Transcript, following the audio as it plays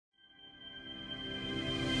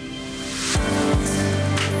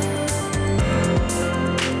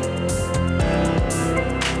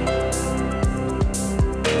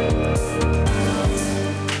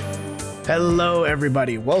Hello,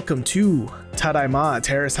 everybody. Welcome to Tadaima,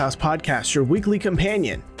 Terrace House Podcast, your weekly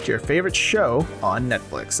companion to your favorite show on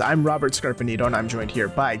Netflix. I'm Robert Scarpanito, and I'm joined here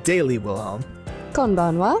by Daily Wilhelm.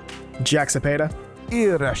 Konbanwa. Jack Cepeda.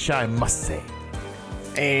 Irashaimase.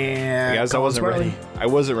 And guys, I wasn't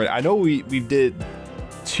ready. I know we did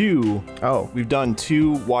two. Oh, we've done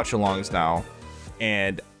two watch-alongs now,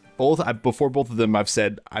 and before both of them, I've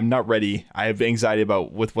said I'm not ready. I have anxiety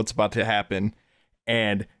about what's about to happen,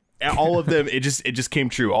 and all of them, it just came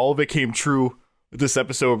true. All of it came true with this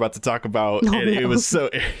episode we're about to talk about, and it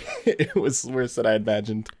was worse than I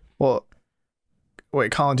imagined. Well,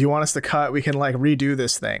 wait, Colin, do you want us to cut? We can redo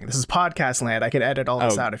this thing. This is podcast land. I can edit all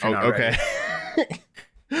this out if you're not ready.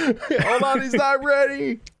 Hold on, he's not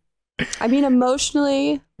ready. I mean,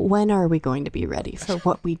 emotionally, when are we going to be ready for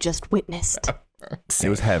what we just witnessed? It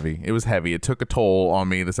was heavy. It took a toll on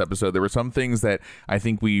me this episode. There were some things that I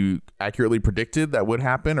think we accurately predicted that would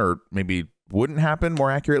happen, or maybe wouldn't happen more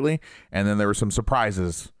accurately. And then there were some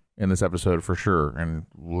surprises in this episode for sure. And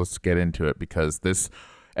let's get into it, because this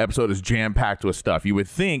episode is jam-packed with stuff. You would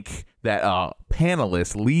think that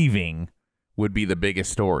panelists leaving would be the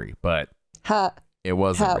biggest story, but it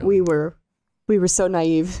wasn't. Really. We were so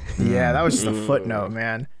naive. Yeah, that was just a footnote,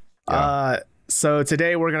 man. Yeah. So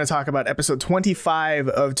today we're going to talk about episode 25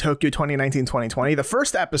 of Tokyo 2019-2020, the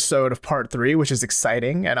first episode of part 3, which is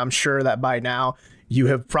exciting. And I'm sure that by now you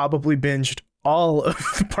have probably binged all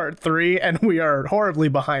of part 3, and we are horribly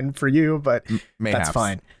behind for you, but that's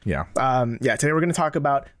fine. Yeah. Today we're going to talk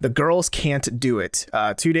about The Girls Can't Do It.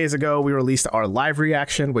 2 days ago, we released our live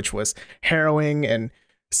reaction, which was harrowing and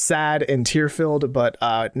sad and tear-filled, but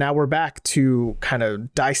now we're back to kind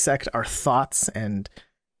of dissect our thoughts and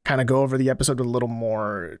kind of go over the episode a little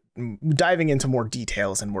more, diving into more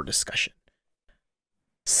details and more discussion.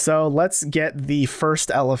 So let's get the first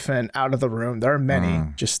elephant out of the room. There are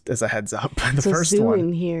many, just as a heads up. The first one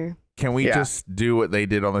in here. Can we just do what they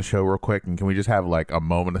did on the show real quick, and can we just have a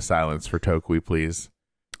moment of silence for Tokui, please?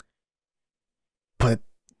 But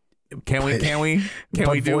can we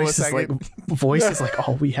do a second? Voice is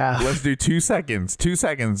all we have. Let's do 2 seconds. 2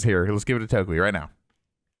 seconds here. Let's give it to Tokui right now.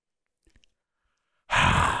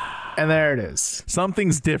 And there it is.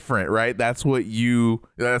 Something's different, right? That's what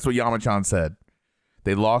Yamachan said.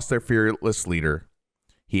 They lost their fearless leader.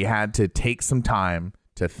 He had to take some time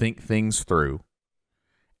to think things through.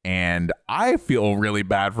 And I feel really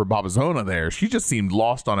bad for Babazona there. She just seemed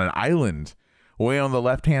lost on an island way on the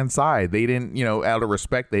left-hand side. They didn't, out of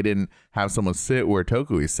respect, they didn't have someone sit where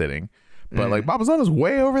Tokui is sitting. But Babazona's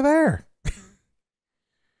way over there.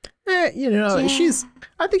 I think she's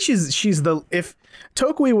if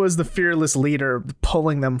Tokui was the fearless leader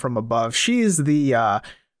pulling them from above, she's the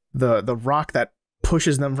rock that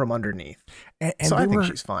pushes them from underneath. And so I think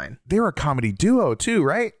she's fine. They were a comedy duo too,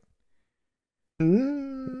 right?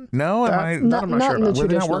 No, I'm not sure about. Were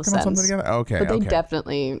they not working on something together? Okay, but they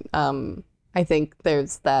definitely. I think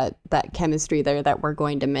there's that chemistry there that we're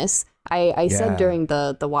going to miss. I said during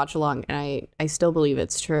the watch along, and I still believe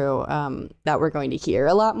it's true, that we're going to hear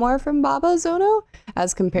a lot more from Baba Zono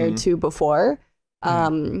as compared to before.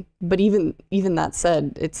 But even that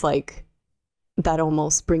said, it's that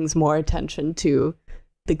almost brings more attention to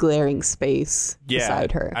the glaring space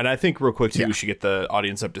beside her. And I think real quick too, we should get the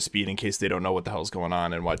audience up to speed in case they don't know what the hell's going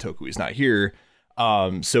on and why Tokui's not here.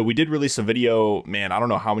 So we did release a video, man, I don't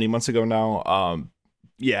know how many months ago now.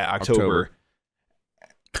 October.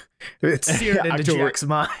 It's seared into Jack's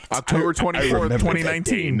mind. October 24th,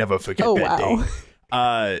 2019. Never forget that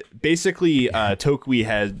day. Basically, Tokui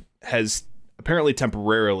has apparently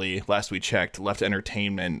temporarily, last we checked, left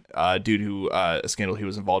entertainment due to a scandal he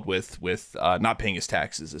was involved with not paying his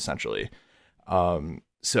taxes, essentially.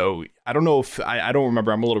 So I don't know if I don't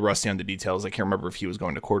remember. I'm a little rusty on the details. I can't remember if he was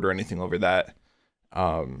going to court or anything over that.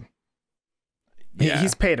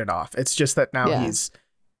 He's paid it off. It's just that now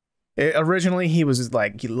originally he was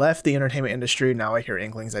he left the entertainment industry. Now I hear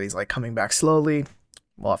inklings that he's coming back slowly.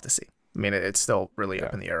 We'll have to see. I mean, it's still really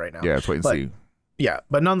up in the air right now. Yeah, let's wait and see. Yeah,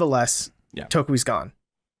 but nonetheless, Tokui's gone.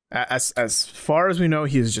 As far as we know,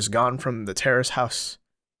 he is just gone from the Terrace House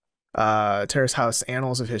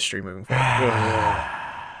annals of history moving forward.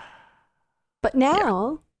 But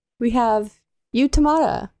now we have Yu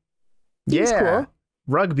Tamada. He's cool.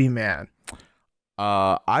 Rugby man.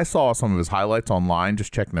 I saw some of his highlights online,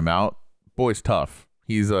 just checking him out. Boy's tough.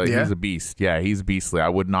 He's a beast. Yeah, he's beastly. I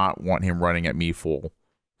would not want him running at me full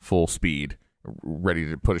speed, ready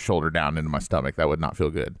to put a shoulder down into my stomach. That would not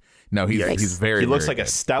feel good. No, he's very. He looks very like good. A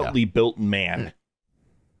stoutly built man.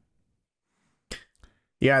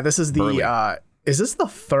 Yeah, this is the is this the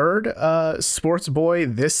third sports boy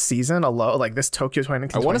this season alone? Like this Tokyo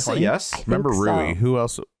 2019? I want to say yes. Remember Rui? So. Who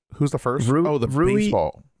else? Who's the first? Rui,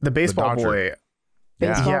 baseball. The baseball Dodger. boy.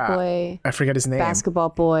 Baseball boy, I forget his name. basketball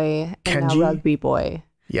boy, and Kenji? now rugby boy.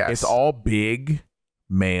 Yes. It's all big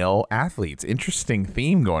male athletes. Interesting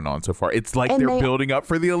theme going on so far. It's like And they're they- building up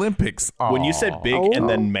for the Olympics. When you Aw. said big Oh. and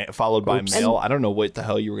then followed by Oops. male, I don't know what the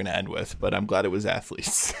hell you were going to end with, but I'm glad it was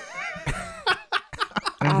athletes.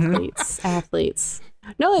 Athletes.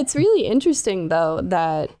 No, it's really interesting though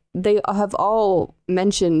that they have all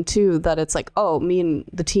mentioned too that it's like, oh, me and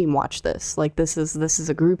the team watch this. Like this is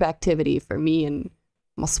a group activity for me and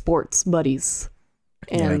my sports buddies.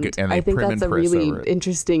 And, and they I think prim that's and a press really over it.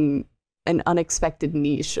 interesting and unexpected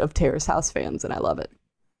niche of Terrace House fans, and I love it.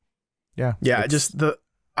 Yeah. Yeah, it's-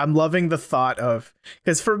 I'm loving the thought of,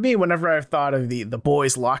 because for me, whenever I've thought of the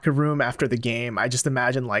boys' locker room after the game, I just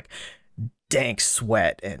imagine like dank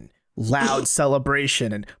sweat and loud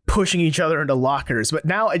celebration and pushing each other into lockers. But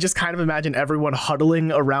now I just kind of imagine everyone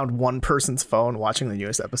huddling around one person's phone watching the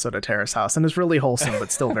newest episode of Terrace House, and it's really wholesome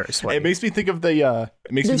but still very sweaty. It makes me think of the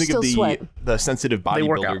sweat. the sensitive They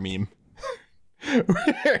work out. bodybuilder meme.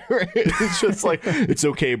 It's just like, it's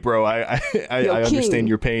okay, bro. I understand King.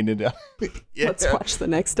 your pain, and yeah. Let's watch the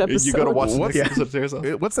next episode. You gotta watch the What's- next episode of Terrace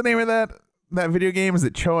House. What's the name of that video game? Is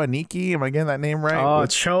it Choa Niki? Am I getting that name right? Oh,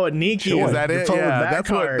 Choa Niki. Is that You're it? pulling Yeah, that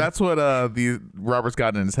card. that's what the Robert's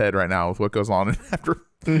got in his head right now with what goes on after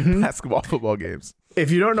basketball football games. If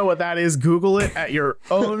you don't know what that is, Google it at your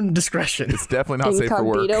own discretion. It's definitely not safe for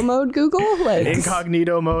work. Incognito mode Google? Like,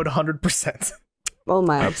 Incognito mode 100%. oh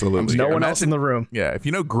my. Absolutely. No one else in Imagine- the room. Yeah, if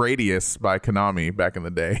you know Gradius by Konami back in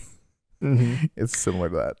the day, it's similar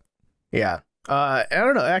to that. Yeah. I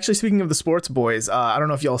don't know. Actually, speaking of the sports boys, I don't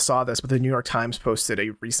know if y'all saw this, but the New York Times posted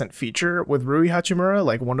a recent feature with Rui Hachimura.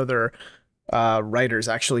 Like one of their writers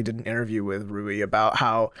actually did an interview with Rui about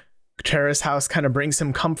how Terrace House kind of brings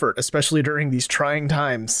him comfort, especially during these trying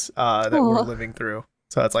times that we're Aw. living through.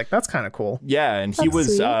 So it's like, that's kind of cool. Yeah, and he That's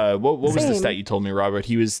was sweet. what was the Same. stat you told me, Robert?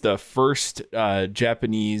 He was the first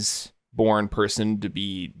Japanese born person to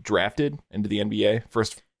be drafted into the NBA.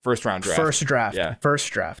 First round draft. First draft. Yeah.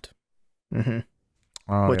 First draft.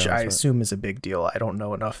 Oh, Which yeah, I that's right. assume is a big deal. I don't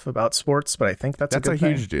know enough about sports, but I think that's That's a a good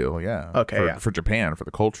thing. huge deal, yeah. Okay, for, yeah. for Japan, for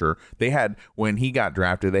the culture. They had, when he got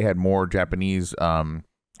drafted, they had more Japanese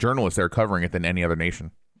journalists there covering it than any other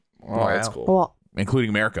nation, Oh, that's Wow. cool. Well, including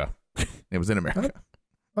America. It was in America.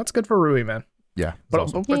 That's good for Rui, man. Yeah, it's But,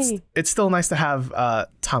 awesome, but Yay. it's still nice to have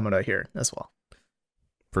Tamada here as well.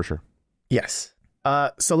 for sure. Yes.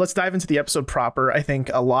 So let's dive into the episode proper. I think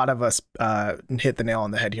a lot of us hit the nail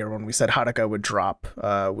on the head here when we said Haruka would drop,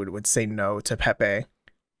 would say no to Pepe.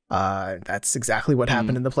 That's exactly what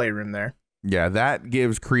happened in the playroom there. Yeah, that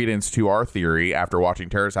gives credence to our theory after watching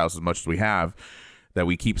Terrace House as much as we have, that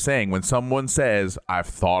we keep saying when someone says, I've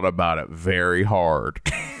thought about it very hard,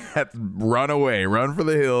 that's run away, run for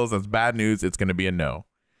the hills, that's bad news, it's going to be a no.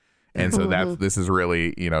 And so this is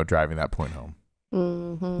really, driving that point home.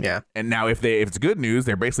 Yeah. And now if it's good news,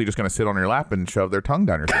 they're basically just going to sit on your lap and shove their tongue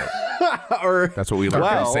down your throat. Or That's what we learned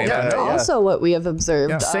Well, from Santa. yeah. also what we have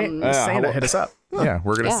observed. Yeah. Santa hit us up. Yeah,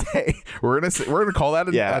 we're gonna say we're gonna call that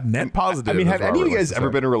a net positive. I mean, as have any of Robert you guys likes to ever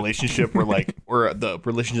say. been in a relationship where the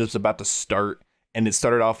relationship's about to start and it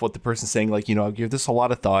started off with the person saying like, I'll give this a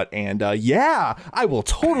lot of thought and yeah, I will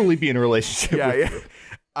totally be in a relationship. Yeah, with yeah.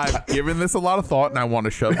 I've given this a lot of thought, and I want to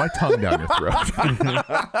shove my tongue down your throat.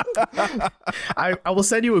 I will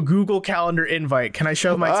send you a Google Calendar invite. Can I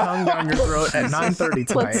shove my tongue down your throat at 9:30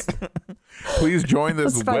 tonight? Please join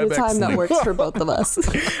this Let's find a WebEx time that link. works for both of us.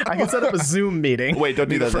 I can set up a Zoom meeting. Wait, don't I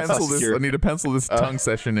do need, that. to That's not pencil this, secure. I need to pencil this tongue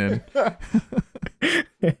session in.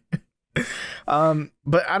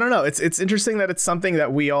 But I don't know. It's interesting that it's something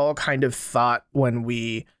that we all kind of thought when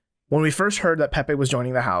we first heard that Pepe was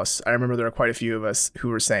joining the house. I remember there were quite a few of us who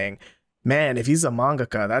were saying, "Man, if he's a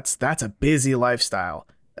mangaka, that's a busy lifestyle.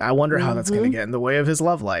 I wonder how that's going to get in the way of his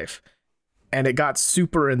love life." And it got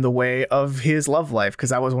super in the way of his love life because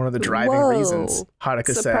that was one of the driving Whoa. reasons.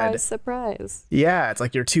 Haruka said, Surprise. "Yeah, it's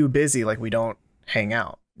like you're too busy. Like we don't hang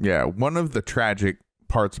out." Yeah, one of the tragic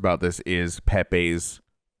parts about this is Pepe's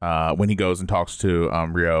when he goes and talks to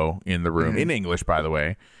Ryo in the room, in English, by the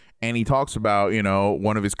way. And he talks about,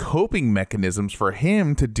 one of his coping mechanisms for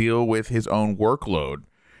him to deal with his own workload.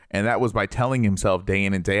 And that was by telling himself day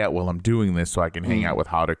in and day out, well, I'm doing this so I can hang out with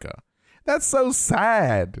Haruka. That's so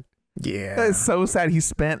sad. Yeah. That is so sad. He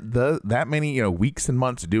spent that many, weeks and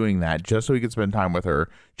months doing that just so he could spend time with her,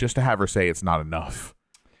 just to have her say it's not enough.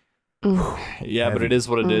 Yeah, but it is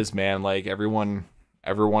what it is, man. Like everyone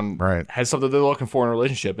Right. has something they're looking for in a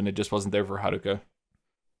relationship, and it just wasn't there for Haruka.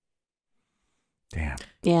 Damn.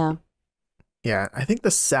 Yeah. Yeah, I think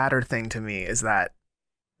the sadder thing to me is that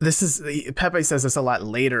Pepe says this a lot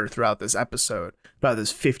later throughout this episode, about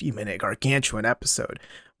this 50-minute gargantuan episode.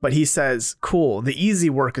 But he says, cool, the easy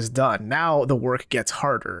work is done. Now the work gets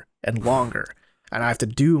harder and longer, and I have to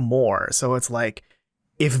do more. So it's like,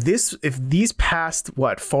 if these past,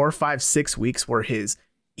 4, 5, 6 weeks were his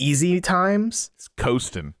easy times. It's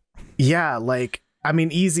coasting. Yeah, like, I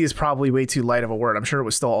mean, easy is probably way too light of a word. I'm sure it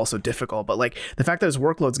was still also difficult. But like the fact that his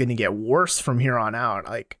workload's going to get worse from here on out,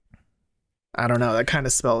 like, I don't know. That kind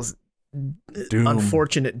of spells doom.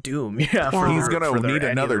 Unfortunate doom. Yeah, he's gonna need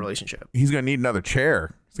another relationship. He's gonna need another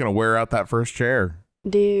chair. He's gonna wear out that first chair.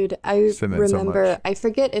 Dude, I remember. So I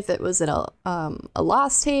forget if it was in a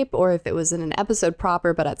lost tape or if it was in an episode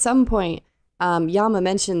proper. But at some point, Yama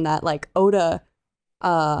mentioned that like Oda,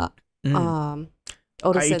 Oda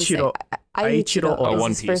Sensei, Aichiro Oda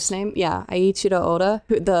is his first name. Yeah, Aichiro Oda,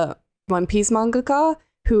 the One Piece mangaka,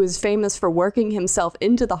 who is famous for working himself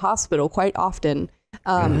into the hospital quite often,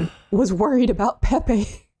 was worried about Pepe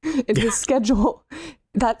in his schedule.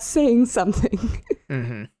 That's saying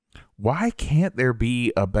something. Why can't there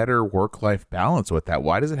be a better work-life balance with that?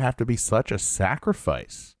 Why does it have to be such a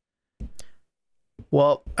sacrifice?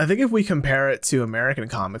 Well, I think if we compare it to American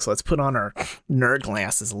comics, let's put on our nerd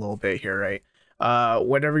glasses a little bit here, right?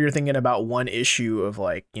 Whenever you're thinking about one issue of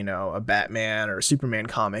like, you know, a Batman or a Superman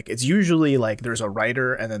comic, it's usually like there's a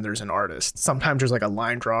writer and then there's an artist. Sometimes there's like a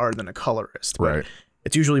line drawer and then a colorist. Right.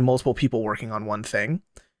 It's usually multiple people working on one thing.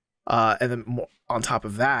 And then on top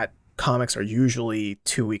of that, comics are usually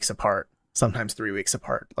 2 weeks apart, sometimes 3 weeks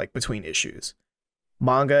apart, like between issues.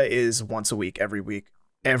 Manga is once a week,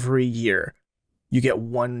 every year. You get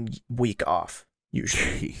 1 week off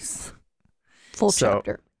usually. Jeez. Full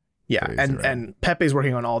chapter. Yeah, Crazy, and Pepe's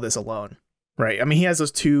working on all this alone, right? I mean, he has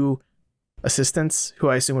those 2 assistants who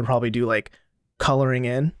I assume would probably do like coloring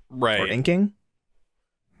in or inking,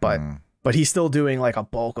 but he's still doing like a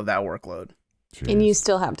bulk of that workload. Jeez. And you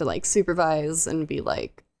still have to like supervise and be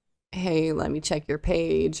like, hey, let me check your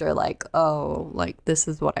page, or like, oh, like this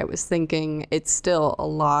is what I was thinking. It's still a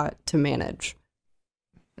lot to manage.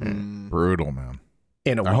 Brutal, man.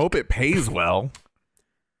 I hope it pays well.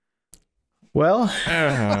 Well,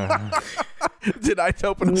 did I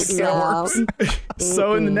open the sours?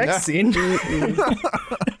 So in the next scene.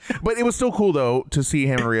 But it was still cool though to see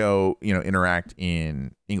him and Rio, you know, interact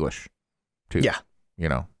in English too. Yeah. You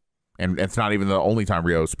know, and it's not even the only time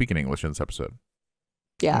Rio is speaking English in this episode.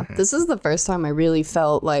 Yeah, this is the first time I really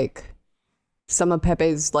felt like some of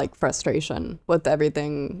Pepe's like frustration with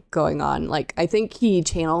everything going on. Like, I think he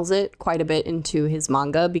channels it quite a bit into his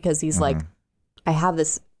manga because he's like, I have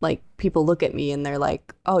this, like, people look at me and they're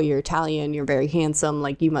like, oh, you're Italian, you're very handsome,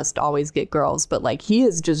 like, you must always get girls. But, like, he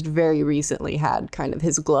has just very recently had kind of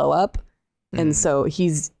his glow up. And so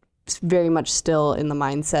he's very much still in the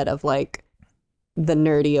mindset of, like, the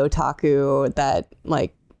nerdy otaku that,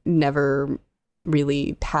 like, never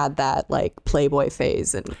really had that, like, Playboy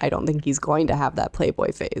phase. And I don't think he's going to have that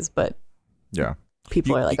Playboy phase. But yeah,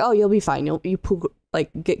 people are like, oh, you'll be fine. You like,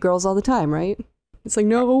 get girls all the time, right? It's like,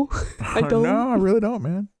 no, I don't. No, I really don't,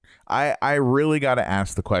 man. I really got to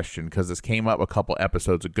ask the question because this came up a couple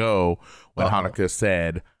episodes ago when Hanukkah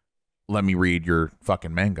said, let me read your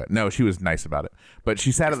fucking manga. No, she was nice about it. But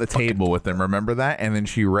she sat at the table with them, remember that? And then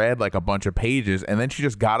she read like a bunch of pages and then she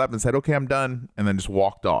just got up and said, okay, I'm done. And then just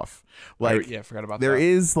walked off. Like, yeah, I forgot about there that.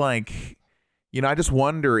 is like, you know, I just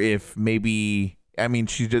wonder if maybe, I mean,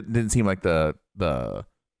 she didn't seem like the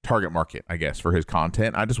target market, I guess, for his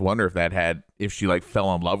content. I just wonder if she like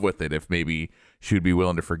fell in love with it, if maybe she would be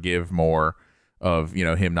willing to forgive more of, you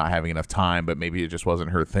know, him not having enough time, but maybe it just wasn't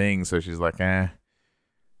her thing. So she's like,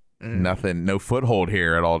 nothing, no foothold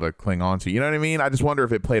here at all to cling on to. You know what I mean? I just wonder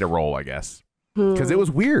if it played a role, I guess. Because it was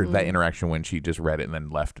weird, that interaction when she just read it and then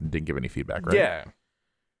left and didn't give any feedback, right? Yeah.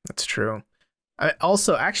 That's true.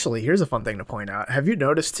 Also, actually, here's a fun thing to point out. Have you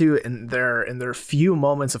noticed too, in their few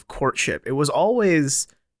moments of courtship, it was always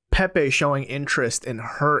Pepe showing interest in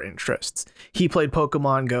her interests. He played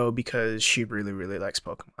Pokemon Go because she really, really likes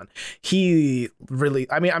Pokemon. He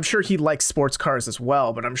really, I mean, I'm sure he likes sports cars as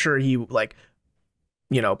well, but I'm sure he, like,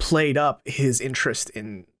 you know, played up his interest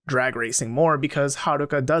in drag racing more because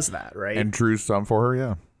Haruka does that, right? And drew some for her,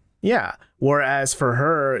 yeah. Yeah. Whereas for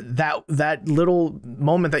her, that little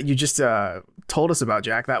moment that you just told us about,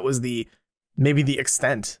 Jack, that was maybe the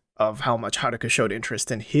extent of how much Haruka showed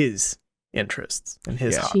interest in his interests and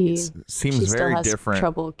his hobbies. Seems she very still has different.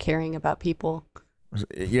 Trouble caring about people.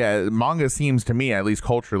 Yeah, manga seems to me, at least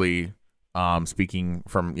culturally, speaking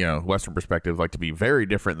from, you know, Western perspective, like to be very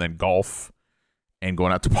different than golf and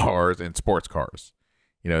going out to bars and sports cars.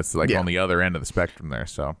 It's like on the other end of the spectrum there.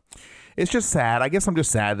 So it's just sad. I guess I'm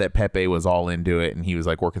just sad that Pepe was all into it and he was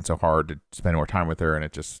like working so hard to spend more time with her, and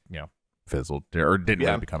it just, fizzled or didn't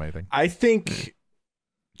really become anything. I think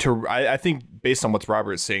based on what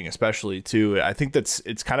Robert's saying, especially too, I think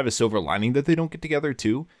it's kind of a silver lining that they don't get together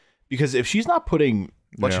too, because if she's not putting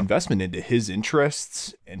much investment into his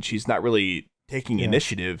interests and she's not really taking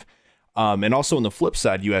initiative, and also on the flip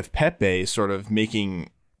side, you have Pepe sort of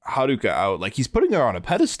making Haruka out like he's putting her on a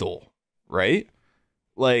pedestal, right?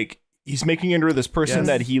 Like he's making her this person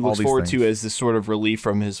that he looks forward to as this sort of relief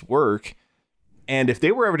from his work. And if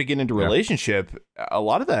they were ever to get into a relationship, a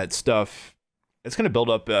lot of that stuff, it's going to build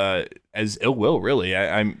up as ill will, really.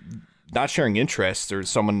 I'm not sharing interests, or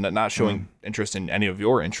someone not showing interest in any of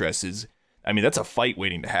your interests that's a fight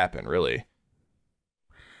waiting to happen, really.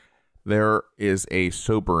 There is a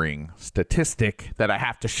sobering statistic that I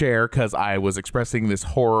have to share because I was expressing this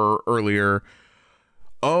horror earlier.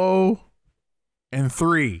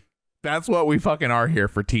 0-3. That's what we fucking are here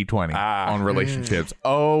for T20 on relationships.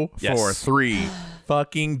 0-4-3.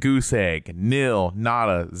 Fucking goose egg. Nil,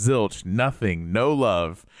 nada, zilch, nothing, no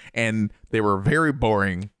love. And they were very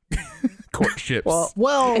boring courtships.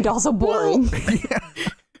 Well, and also boring.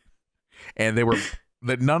 And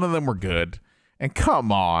none of them were good. And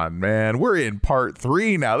come on, man, we're in part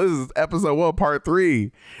 3 now. This is episode 1, part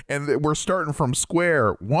 3. And we're starting from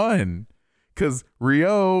square one. Because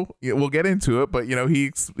Rio, we'll get into it, but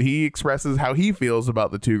he expresses how he feels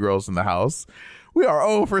about the two girls in the house. We are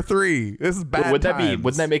 0-3. This is bad.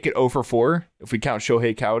 Wouldn't that make it 0-4 if we count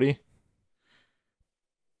Shohei Koudy?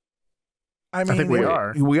 I think we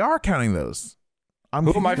are. We are counting those.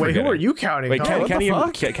 Who am I forgetting? Who are you counting? Wait, Kenny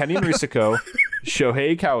and Risako,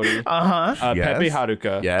 Shohei Koudy, Pepe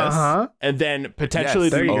Haruka, and then potentially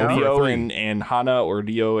Rio and Hana, or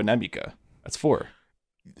Rio and Emika. That's 4.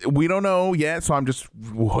 We don't know yet, so I'm just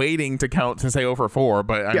waiting to count to say 0-4.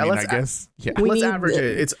 But I guess let's average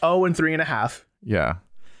it. It's 0-3.5.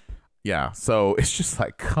 Yeah. So it's just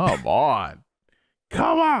like, come on.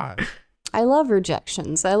 I love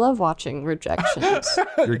rejections. I love watching rejections.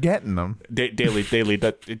 You're getting them. Daily.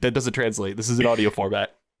 That doesn't translate. This is an audio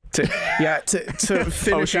format. To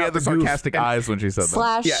finish she had the sarcastic eyes when she said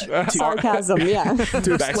that. / sarcasm,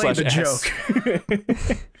 to explain the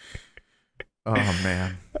joke. Oh,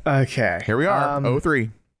 man. Okay. Here we are.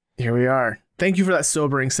 0-3. Here we are. Thank you for that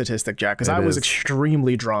sobering statistic, Jack, because I was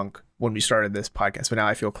extremely drunk when we started this podcast, but now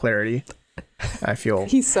I feel clarity. I feel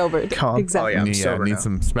he's sobered. Calm. Exactly. I'm sober now.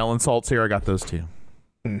 Some smelling salts here. I got those too.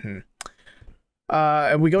 Mm-hmm.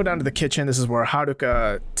 And we go down to the kitchen. This is where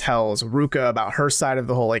Haruka tells Ruka about her side of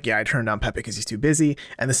the whole, like, I turned down Pepe because he's too busy.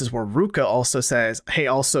 And this is where Ruka also says, hey,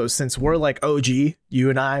 also, since we're like OG, you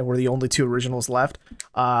and I, we're the only 2 originals left.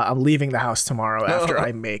 I'm leaving the house tomorrow after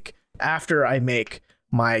I make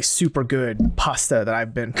my super good pasta that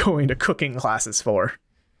I've been going to cooking classes for.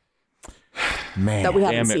 Man, that we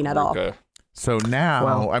haven't seen at all. So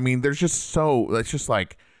now, there's just it's just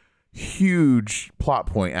like huge plot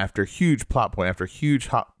point after huge plot point after huge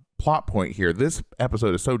plot point here. This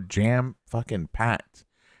episode is so jam fucking packed,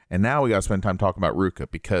 and now we gotta spend time talking about Ruka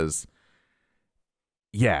because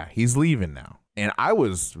he's leaving now, and I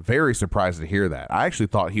was very surprised to hear that. I actually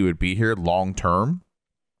thought he would be here long term.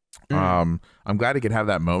 I'm glad he could have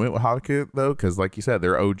that moment with Haruka though, because like you said,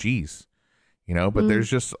 they're OGs, but there's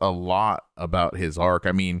just a lot about his arc.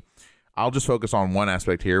 I'll just focus on one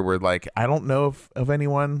aspect here where, like, I don't know of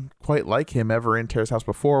anyone quite like him ever in Terrace House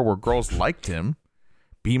before, where girls liked him.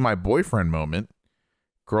 Be my boyfriend moment.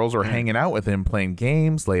 Girls are hanging out with him, playing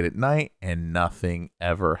games late at night, and nothing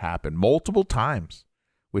ever happened. Multiple times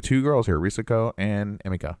with 2 girls here, Risako and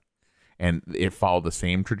Emika. And it followed the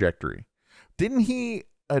same trajectory. Didn't he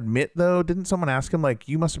admit, though, didn't someone ask him, like,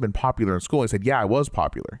 you must have been popular in school? He said, yeah, I was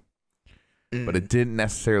popular. But it didn't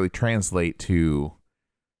necessarily translate to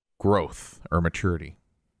growth or maturity.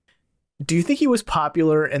 Do you think he was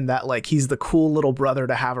popular in that, like, he's the cool little brother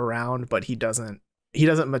to have around, but he doesn't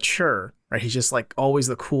mature, right? He's just like always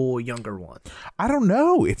the cool younger one. I don't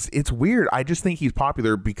know. It's weird. I just think he's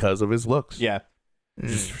popular because of his looks. Yeah.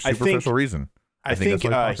 Just superficial reason. I think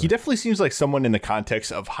he definitely seems like someone in the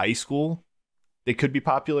context of high school that could be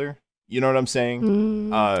popular. You know what I'm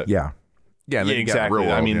saying? Yeah, exactly.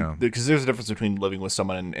 World, because there's a difference between living with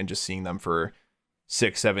someone and just seeing them for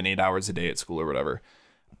 6, 7, 8 hours a day at school or whatever.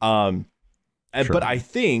 Sure. But I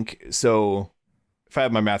think, so if I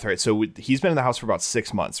have my math right, so he's been in the house for about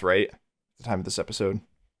 6 months, right? At the time of this episode.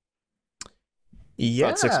 Yeah.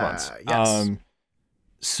 About 6 months. Yes.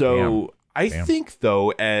 I think,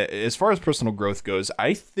 though, as far as personal growth goes,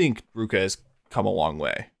 I think Ruka has come a long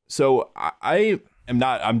way. So I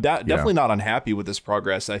definitely not unhappy with this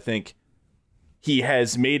progress. I think he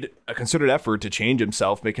has made a concerted effort to change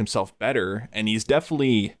himself, make himself better, and he's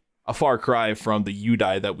definitely a far cry from the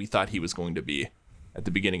Yudai that we thought he was going to be at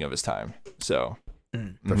the beginning of his time. So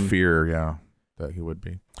the fear, that he would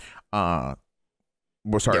be. Well,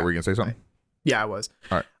 sorry, were you gonna say something? Yeah, I was.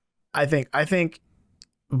 All right. I think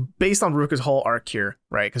based on Ruka's whole arc here,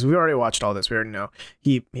 right? Because we already watched all this. We already know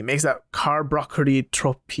he makes that car broccoli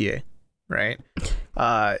tropie, right?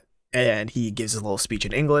 And he gives his little speech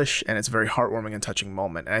in English, and it's a very heartwarming and touching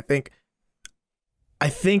moment. And I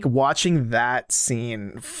think watching that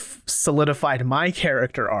scene solidified my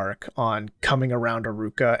character arc on coming around to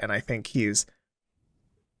Ruka, and I think he's,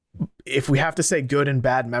 if we have to say good and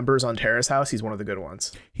bad members on Terrace House, he's one of the good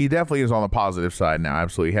ones. He definitely is on the positive side now.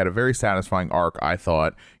 Absolutely. He had a very satisfying arc, I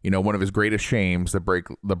thought. One of his greatest shames, the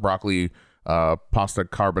broccoli pasta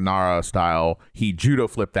carbonara style, he judo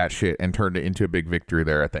flipped that shit and turned it into a big victory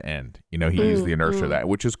there at the end. He used the inertia of that,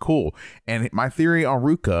 which is cool. And my theory on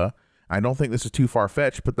Ruka, I don't think this is too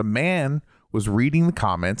far-fetched, but the man was reading the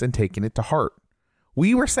comments and taking it to heart.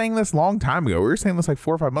 We were saying this a long time ago. We were saying this like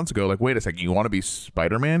 4 or 5 months ago. Like, wait a second, you want to be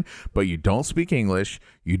Spider-Man, but you don't speak English.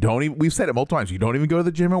 You don't even, we've said it multiple times, you don't even go to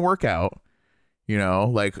the gym and work out.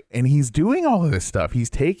 And he's doing all of this stuff. He's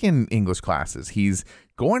taking English classes. He's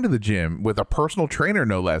going to the gym with a personal trainer,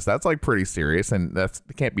 no less. That's like pretty serious, and it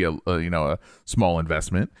can't be a small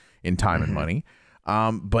investment in time and money.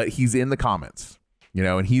 But he's in the comments,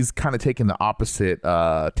 and he's kind of taking the opposite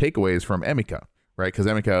takeaways from Emika, right? Because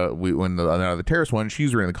Emika, when the Terrace one,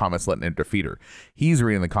 she's reading the comments, letting it defeat her. He's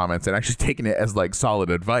reading the comments and actually taking it as like solid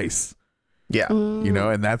advice. Yeah.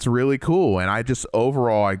 And that's really cool. And I just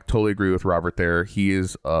overall, I totally agree with Robert there. He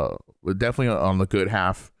is definitely on the good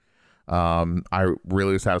half. I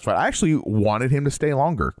really was satisfied. I actually wanted him to stay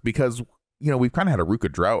longer because, we've kind of had a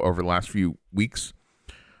Ruka drought over the last few weeks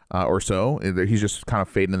or so. He's just kind of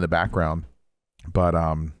fading in the background. But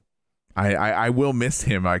I will miss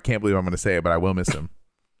him. I can't believe I'm going to say it, but I will miss him.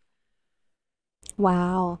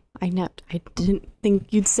 Wow. I didn't think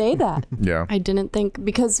you'd say that. Yeah. I didn't think,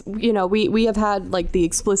 because, we have had like the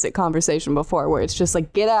explicit conversation before where it's just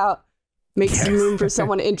like, get out, make some room for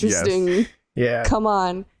someone interesting. Yes. Yeah. Come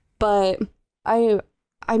on. But I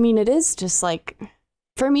mean, it is just like,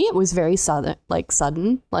 for me, it was very sudden.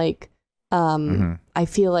 Like, I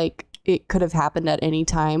feel like it could have happened at any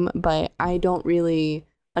time, but I don't really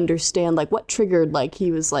understand like what triggered, like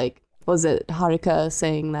he was like, was it Haruka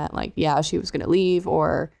saying that like, yeah, she was going to leave,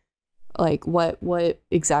 or like what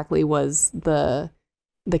exactly was the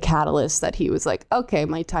catalyst that he was like, okay,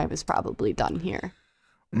 my time is probably done here?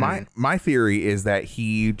 My theory is that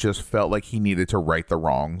he just felt like he needed to right the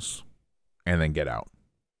wrongs and then get out.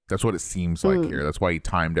 That's what it seems like here. That's why he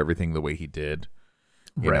timed everything the way he did.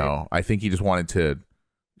 You know, I think he just wanted to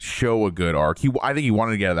show a good arc. I think he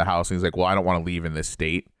wanted to get out of the house, and he's like, well, I don't want to leave in this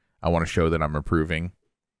state. I want to show that I'm improving.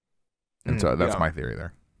 And so that's my theory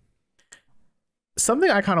there. Something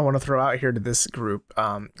I kind of want to throw out here to this group,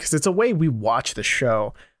 because it's a way we watch the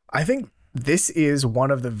show. I think this is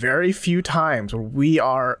one of the very few times where we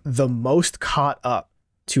are the most caught up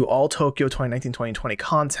to all Tokyo 2019-2020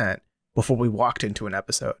 content before we walked into an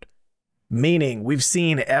episode. Meaning we've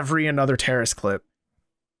seen every another Terrace clip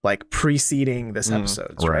like preceding this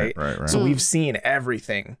episode, right? So we've seen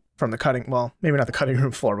everything from the cutting, well, maybe not the cutting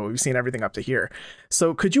room floor, but we've seen everything up to here.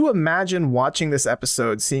 So could you imagine watching this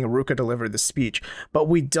episode, seeing Ruka deliver the speech, but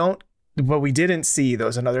we didn't see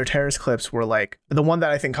those another Terrace clips where like, the one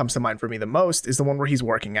that I think comes to mind for me the most is the one where he's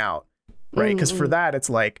working out, right? Because for that, it's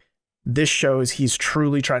like, this shows he's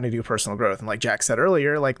truly trying to do personal growth. And like Jack said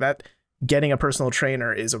earlier, like that getting a personal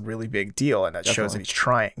trainer is a really big deal, and that shows that he's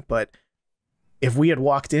trying. But if we had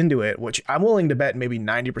walked into it, which I'm willing to bet maybe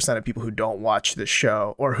 90% of people who don't watch this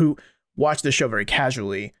show or who watch this show very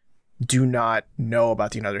casually do not know about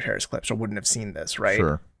the another Terrace clips or wouldn't have seen this, right?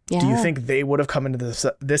 Sure. Yeah. Do you think they would have come into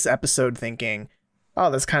this episode thinking, oh,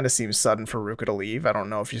 this kind of seems sudden for Ruka to leave? I don't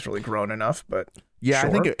know if he's really grown enough, but yeah, sure.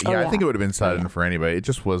 I think it would have been sudden for anybody. It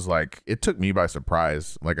just was like, it took me by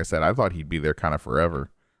surprise. Like I said, I thought he'd be there kind of forever.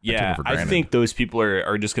 Yeah, I think those people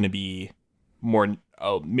are just going to be more,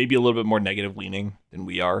 maybe a little bit more negative leaning than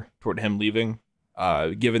we are toward him leaving,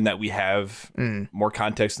 given that we have more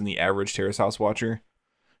context than the average Terrace House watcher.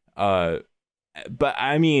 But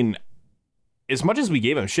I mean, as much as we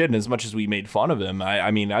gave him shit and as much as we made fun of him,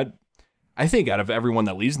 I think out of everyone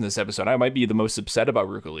that leaves in this episode, I might be the most upset about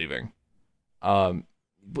Ruka leaving.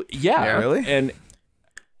 Yeah, really? And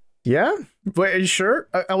yeah, but are you sure?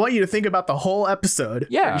 I want you to think about the whole episode.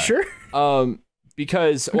 Yeah, are you sure?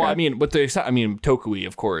 Because well, I mean, Tokui,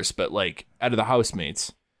 of course, but like out of the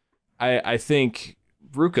housemates, I think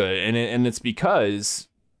Ruka, and it's because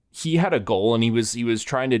he had a goal and he was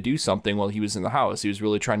trying to do something while he was in the house. He was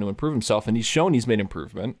really trying to improve himself, and he's shown he's made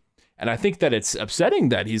improvement. And I think that it's upsetting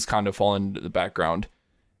that he's kind of fallen into the background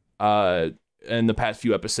in the past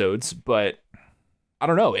few episodes, but I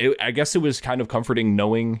don't know. I guess it was kind of comforting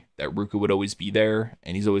knowing that Ruka would always be there,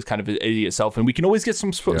 and he's always kind of an idiot self, and we can always get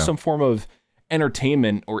some form of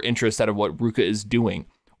entertainment or interest out of what Ruka is doing.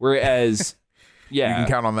 Whereas, you can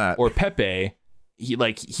count on that. Or Pepe, he's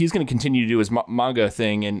going to continue to do his manga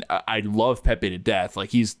thing, and I love Pepe to death. Like,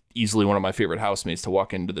 he's easily one of my favorite housemates to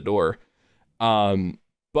walk into the door.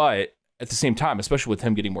 But at the same time, especially with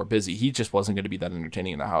him getting more busy, he just wasn't going to be that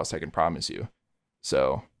entertaining in the house. I can promise you.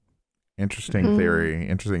 So. Interesting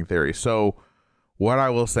theory. So what I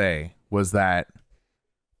will say was that,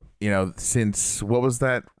 since, what was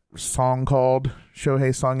that song called?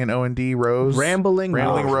 Shohei song in O&D, Rose? Rambling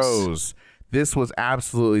Rose. This was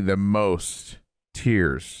absolutely the most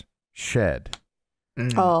tears shed.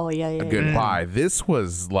 Oh, yeah. Goodbye. This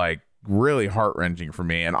was like really heart-wrenching for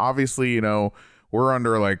me. And obviously, we're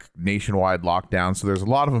under like nationwide lockdown, so there's a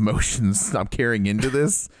lot of emotions I'm carrying into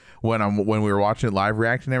this when we were watching it live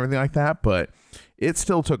reaction and everything like that, but it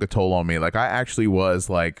still took a toll on me. Like, I actually was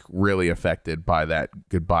like really affected by that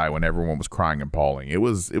goodbye when everyone was crying and bawling. It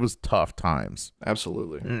was tough times.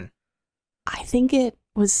 Absolutely. I think it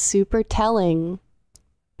was super telling,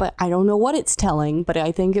 but I don't know what it's telling, but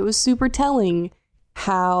I think it was super telling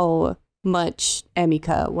how much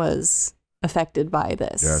Emika was affected by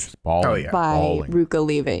this. Yeah, she's bawling. By Ruka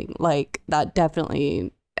leaving. Like, that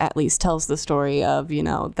definitely at least tells the story of,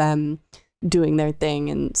 them doing their thing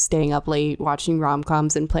and staying up late, watching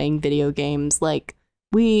rom-coms and playing video games. Like,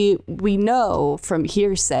 we know from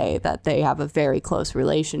hearsay that they have a very close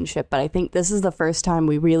relationship, but I think this is the first time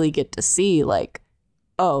we really get to see, like,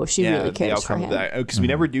 oh, she really cares for him. Because we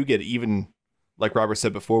never do get, even like Robert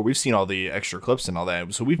said before, we've seen all the extra clips and all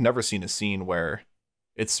that, so we've never seen a scene where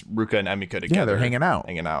it's Ruka and Emika together. Yeah, they're hanging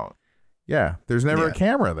out. Yeah, there's never a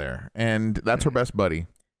camera there, and that's her best buddy.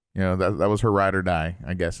 That was her ride or die,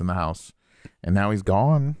 I guess, in the house. And now he's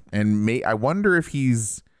gone. And I wonder if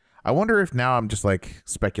now I'm just like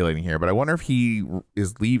speculating here, but I wonder if he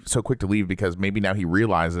is so quick to leave because maybe now he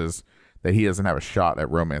realizes that he doesn't have a shot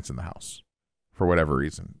at romance in the house for whatever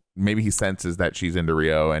reason. Maybe he senses that she's into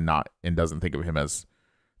Rio and doesn't think of him as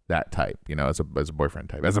that type, as a boyfriend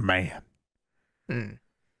type, as a man.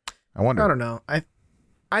 I wonder. I don't know.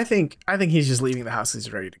 I think he's just leaving the house.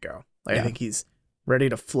 He's ready to go. I think he's ready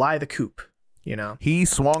to fly the coop. He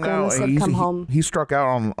swung out. He struck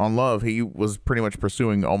out on love. He was pretty much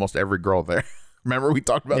pursuing almost every girl there. Remember, we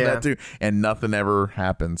talked about that too, and nothing ever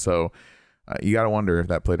happened. So you got to wonder if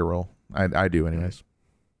that played a role. I do, anyways.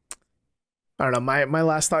 I don't know. My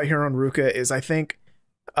last thought here on Ruka is I think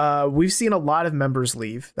we've seen a lot of members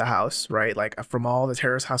leave the house, right? Like, from all the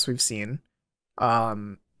Terrace House we've seen.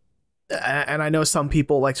 And I know some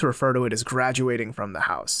people like to refer to it as graduating from the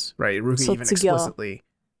house, right? Ruka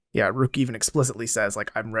even explicitly says,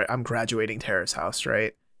 like, I'm graduating Terrace House,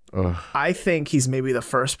 right? Ugh. I think he's maybe the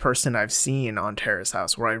first person I've seen on Terrace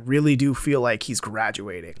House where I really do feel like he's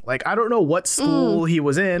graduating. Like, I don't know what school he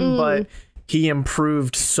was in, but he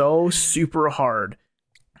improved so super hard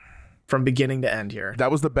from beginning to end here.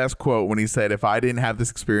 That was the best quote when he said, if I didn't have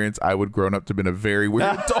this experience, I would grown up to been a very weird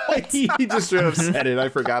adult. He just straight up said it. I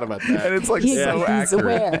forgot about that. And it's like so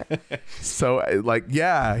accurate. So like,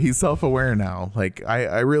 yeah, he's self-aware now. Like,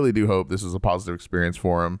 I really do hope this is a positive experience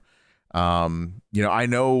for him. I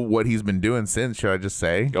know what he's been doing since. Should I just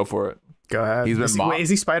say? Go for it. Go ahead. Is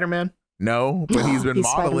he Spider-Man? No, but he's been modeling.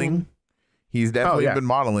 Spider-Man. He's definitely been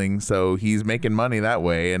modeling, so he's making money that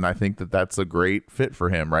way, and I think that that's a great fit for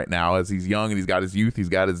him right now as he's young and he's got his youth, he's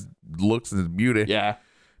got his looks and his beauty. Yeah.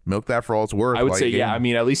 Milk that for all it's worth. I would say, yeah. I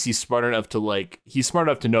mean, at least he's smart enough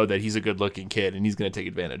to know that he's a good-looking kid, and he's going to take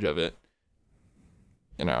advantage of it.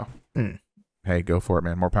 Hey, go for it,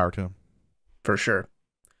 man. More power to him. For sure.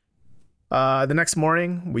 The next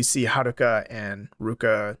morning, we see Haruka and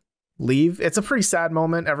Ruka leave. It's a pretty sad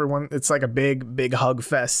moment. It's like a big hug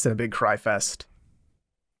fest and a big cry fest.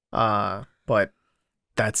 But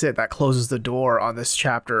that's it. That closes the door on this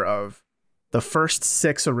chapter of the first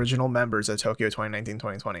 6 original members of Tokyo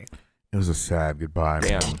 2019-2020. It was a sad goodbye.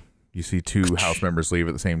 Man. You see 2 house members leave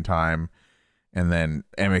at the same time, and then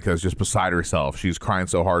Emika's just beside herself. She's crying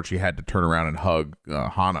so hard she had to turn around and hug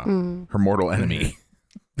Hana, her mortal enemy.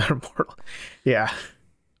 Her mortal, yeah.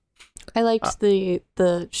 I liked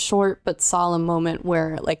the short but solemn moment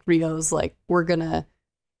where, like, Rio's like, we're gonna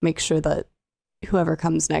make sure that whoever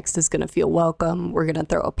comes next is gonna feel welcome. We're gonna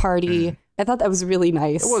throw a party. I thought that was really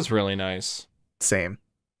nice. It was really nice. Same.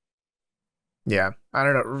 Yeah. I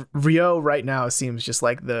don't know. Ryo right now seems just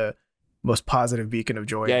like the most positive beacon of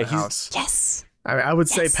joy in the house. Yes. I mean, I would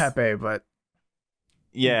say Pepe, but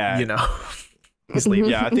yeah, you know, he's leaving.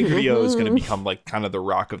 Yeah, I think Ryo is going to become like kind of the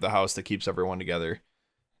rock of the house that keeps everyone together.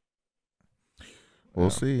 We'll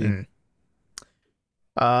see.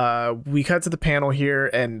 We cut to the panel here,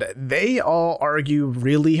 and they all argue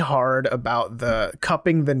really hard about the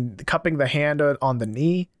cupping the hand on the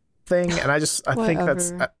knee thing, and I think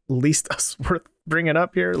that's at least us worth bringing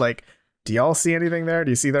up here. Like, do y'all see anything there?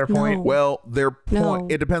 Do you see their point? No. Well, their point. No.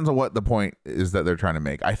 It depends on what the point is that they're trying to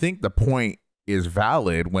make. I think the point is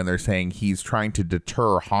valid when they're saying he's trying to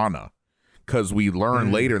deter Hana, because we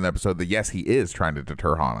learn later in the episode that yes, he is trying to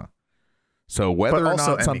deter Hana. So whether or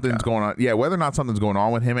not something's going on, whether or not something's going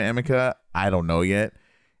on with him and Emika, I don't know yet.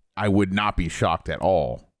 I would not be shocked at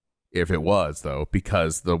all if it was, though,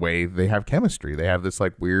 because the way they have chemistry, they have this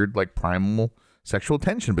like weird, like primal sexual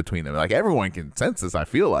tension between them. Like everyone can sense this. I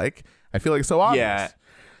feel like it's so obvious. Yeah.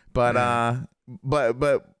 But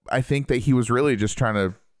I think that he was really just trying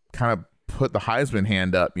to kind of put the Heisman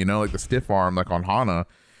hand up, you know, like the stiff arm, like on Hana,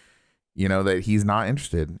 you know, that he's not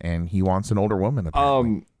interested and he wants an older woman.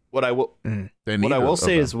 Apparently. What I will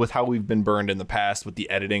say is, with how we've been burned in the past with the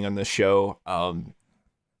editing on this show,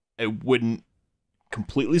 it wouldn't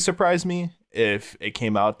completely surprise me if it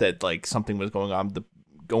came out that like something was going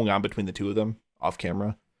on between the two of them off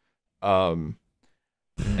camera. At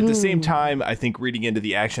the same time, I think reading into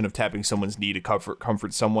the action of tapping someone's knee to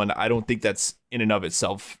comfort someone, I don't think that's in and of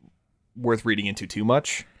itself worth reading into too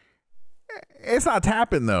much. It's not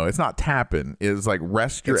tapping though. It's not tapping. It's like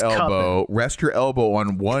rest your elbow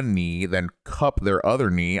on one knee, then cup their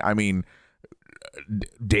other knee. I mean,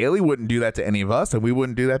 Daly wouldn't do that to any of us, and we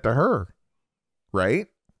wouldn't do that to her, right?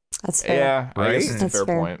 That's fair. Yeah, right. I guess it's a fair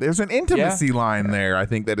point. There's an intimacy line there, I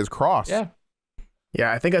think, that is crossed.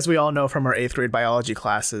 Yeah, I think as we all know from our 8th grade biology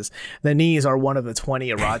classes, the knees are one of the 20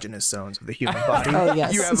 erogenous zones of the human body. Oh,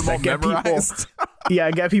 yes. You have them all memorized.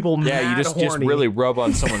 Get people mad you just really rub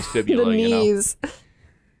on someone's fibula, the knees.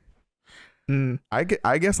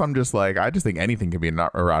 I guess I'm just like, I just think anything can be an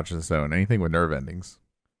erogenous zone, anything with nerve endings,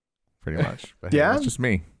 pretty much. But yeah, it's just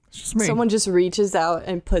me. Someone just reaches out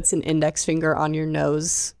and puts an index finger on your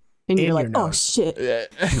nose, and you're like, oh shit.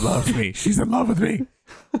 She loves me. She's in love with me.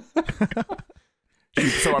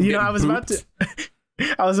 So I'm I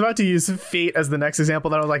was about to use fate as the next example.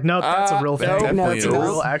 Then I was like, nope, that's a real thing. That's a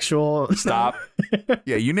real actual. Stop.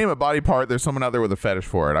 Yeah, you name a body part, there's someone out there with a fetish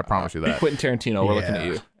for it. I promise you that. Quentin Tarantino, we're looking at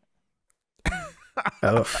you.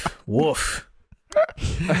 Oh, woof.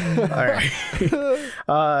 All right.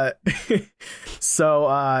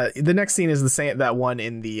 So the next scene is that one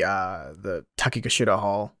in the Takikashita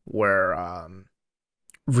Hall where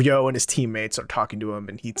Ryo and his teammates are talking to him,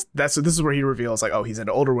 and this is where he reveals like, oh, he's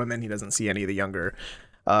into older women. He doesn't see any of the younger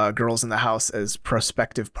girls in the house as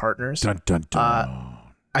prospective partners. Dun, dun, dun.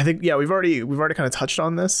 I think we've already kind of touched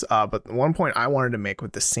on this, but one point I wanted to make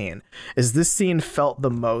with this scene is this scene felt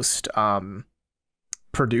the most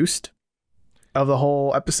produced of the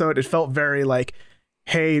whole episode. It felt very like,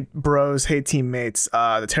 hey bros, hey teammates,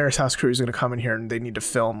 the Terrace House crew is going to come in here and they need to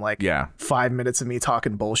film like 5 minutes of me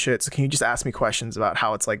talking bullshit. So can you just ask me questions about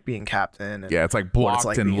how it's like being captain? And it's like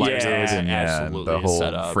blocked and lighted and absolutely the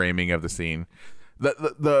whole framing of the scene.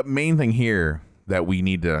 The main thing here that we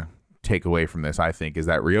need to take away from this, I think, is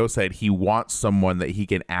that Ryo said he wants someone that he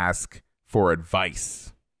can ask for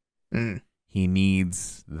advice. He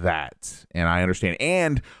needs that. And I understand.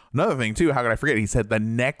 And another thing, too, how could I forget? He said, the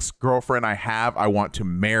next girlfriend I have, I want to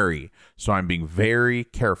marry. So I'm being very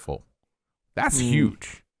careful. That's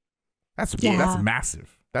huge. That's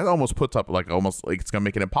massive. That almost puts up like it's going to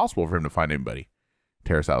make it impossible for him to find anybody.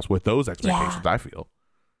 Terrace House with those expectations, I feel.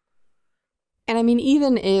 And I mean,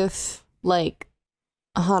 even if like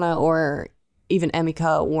Hana or even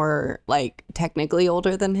Emika were like technically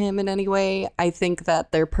older than him in any way, I think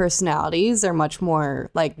that their personalities are much more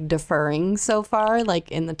like deferring so far. Like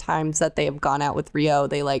in the times that they have gone out with Ryo,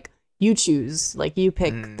 they like, you choose, like you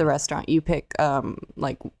pick the restaurant, you pick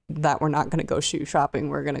like that we're not going to go shoe shopping,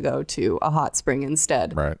 we're going to go to a hot spring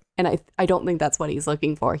instead. Right. And I don't think that's what he's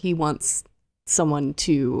looking for. He wants someone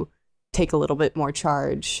to take a little bit more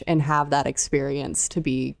charge and have that experience to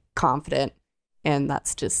be confident. And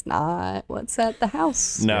that's just not what's at the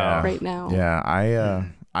house right now. Yeah,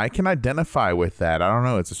 I can identify with that. I don't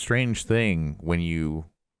know. It's a strange thing when you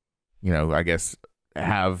I guess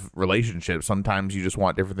have relationships. Sometimes you just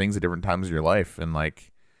want different things at different times of your life. And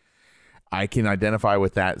like, I can identify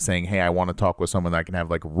with that, saying, hey, I want to talk with someone that I can have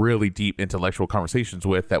like really deep intellectual conversations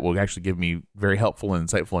with that will actually give me very helpful and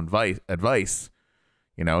insightful advice.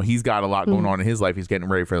 You know, he's got a lot going on in his life. He's getting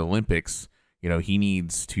ready for the Olympics. you know, he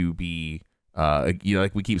needs to be, you know,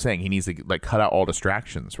 like we keep saying, he needs to like cut out all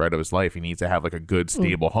distractions, right, of his life. He needs to have like a good,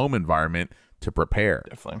 stable home environment to prepare.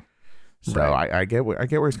 Definitely. So I get where he's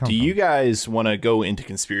coming from. Do you guys want to go into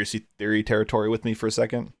conspiracy theory territory with me for a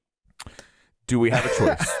second? Do we have a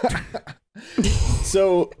choice?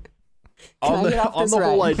 So on the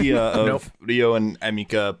whole idea of Ryo and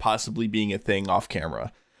Emika possibly being a thing off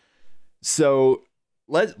camera. So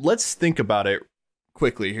let's think about it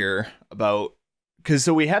quickly here about, because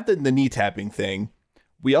so we have the knee tapping thing.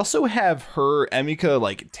 We also have Emika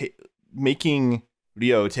like making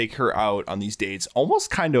Ryo take her out on these dates almost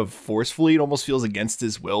kind of forcefully. It almost feels against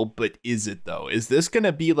his will, but is it though? Is this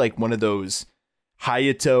gonna be like one of those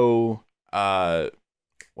Hayato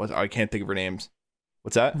what, I can't think of her names.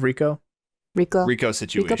 What's that? Rico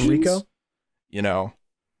situation. Rico? You know.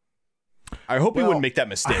 I hope he wouldn't make that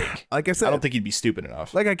mistake. Like I said, I don't think he'd be stupid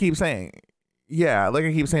enough. Like I keep saying. Yeah, like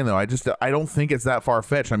I keep saying though, I don't think it's that far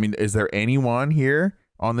fetched. I mean, is there anyone here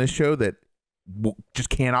on this show that just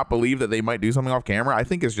cannot believe that they might do something off camera? I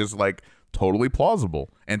think it's just like totally plausible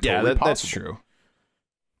and totally possible. That's true.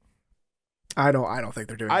 I don't think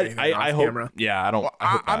they're doing anything off camera. Yeah, I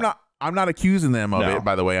don't. I'm not accusing them of it,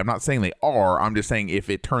 by the way. I'm not saying they are. I'm just saying if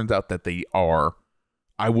it turns out that they are,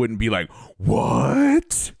 I wouldn't be like,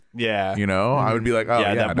 what? Yeah. You know, I would be like, oh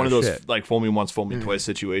yeah, one of those like fool me once, fool me twice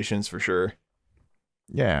situations for sure.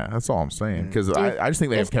 Yeah, that's all I'm saying. Because I just think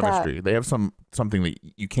they have chemistry. They have something that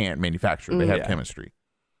you can't manufacture. They have chemistry.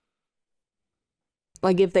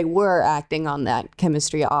 Like if they were acting on that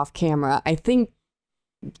chemistry off camera, I think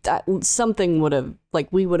that something would have, like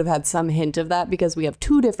we would have had some hint of that, because we have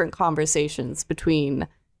two different conversations between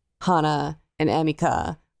Hana and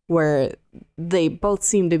Emika where they both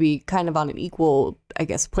seem to be kind of on an equal, I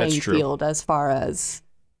guess, playing field as far as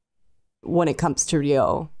when it comes to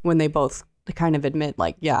Ryo, when they both kind of admit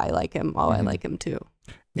like, yeah, I like him. Oh, I like him too.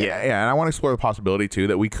 Yeah. And I want to explore the possibility too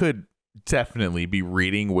that we could definitely be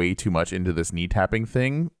reading way too much into this knee tapping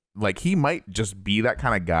thing. Like he might just be that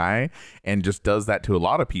kind of guy and just does that to a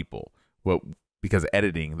lot of people. Well, because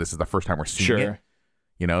editing, this is the first time we're seeing it.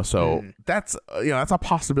 You know, so that's that's a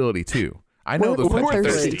possibility too. I know those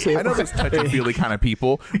touchy-feely kind of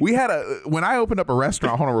people. We had when I opened up a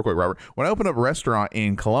restaurant, hold on real quick, Robert. When I opened up a restaurant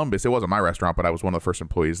in Columbus, it wasn't my restaurant, but I was one of the first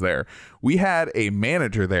employees there. We had a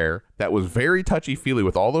manager there that was very touchy-feely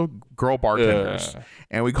with all the girl bartenders.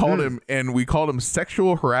 And we called him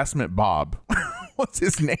Sexual Harassment Bob. What's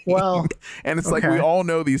his name? Well, and it's like we all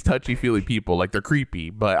know these touchy-feely people, like they're creepy,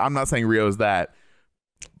 but I'm not saying Ryo's that.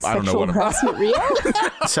 I don't know what harassment Ryo?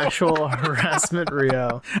 Sexual harassment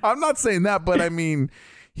Ryo. I'm not saying that, but I mean,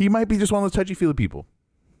 he might be just one of those touchy-feely people.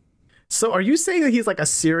 So are you saying that he's like a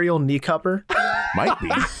serial knee cupper? Might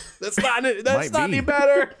be. That's not any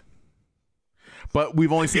better. But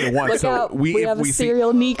we've only seen it once. Look so out. We have a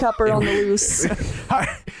serial knee cupper on the loose.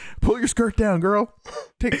 Pull your skirt down, girl.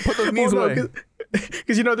 Put those knees away.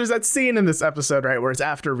 Because there's that scene in this episode, right, where it's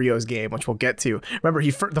after Ryo's game, which we'll get to. Remember,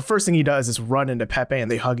 the first thing he does is run into Pepe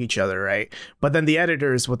and they hug each other, right? But then the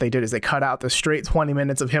editors, what they did is they cut out the straight 20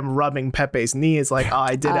 minutes of him rubbing Pepe's knees, like, oh,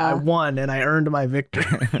 I did it, I won, and I earned my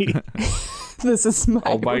victory. This is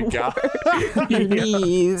my God, your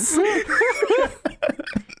knees.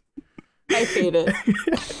 I hate it.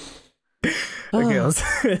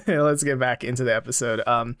 Okay, let's get back into the episode.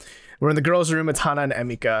 We're in the girls' room. It's Hana and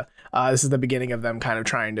Emika. This is the beginning of them kind of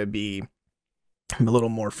trying to be a little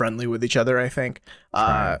more friendly with each other, I think.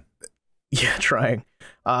 Trying.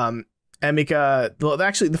 Emika, well,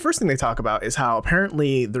 actually, the first thing they talk about is how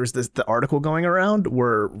apparently there's the article going around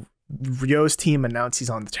where Ryo's team announced he's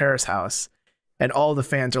on the Terrace House, and all the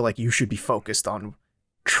fans are like, you should be focused on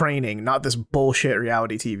training, not this bullshit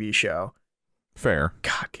reality TV show. Fair.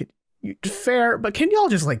 God, fair, but can y'all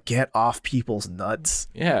just like get off people's nuts?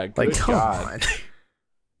 Yeah, like come on.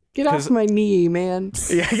 Get off my knee, man.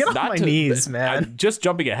 Yeah, get off my knees, man. Just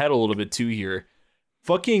jumping ahead a little bit too here.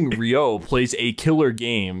 Fucking Ryo plays a killer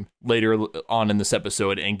game later on in this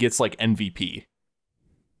episode and gets like MVP.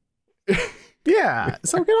 Yeah,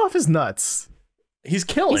 so get off his nuts. He's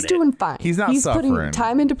killing it. He's doing fine. He's not suffering. Putting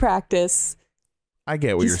time into practice. I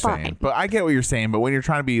get what you're saying, but when you're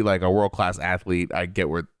trying to be like a world-class athlete, I get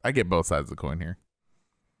both sides of the coin here.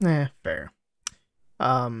 Fair.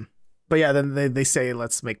 But yeah, then they say,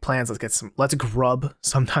 let's make plans. Let's grub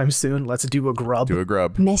sometime soon. Let's do a grub.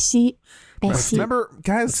 Messy. Remember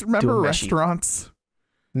restaurants?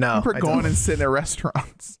 No. Remember going and sitting at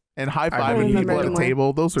restaurants and high-fiving people at a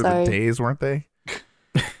table? Those were the days, weren't they?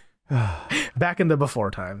 Back in the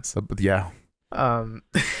before times. Yeah.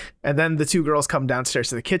 And then the two girls come downstairs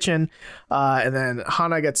to the kitchen, and then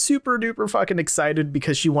Hana gets super duper fucking excited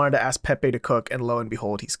because she wanted to ask Pepe to cook, and lo and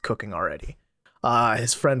behold, he's cooking already.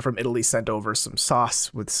 His friend from Italy sent over some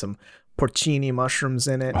sauce with some porcini mushrooms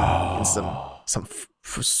in it, and some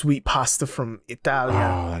sweet pasta from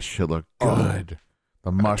Italia. Oh, that shit look good.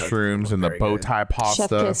 The mushrooms and the bow tie pasta.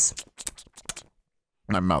 Chef kiss.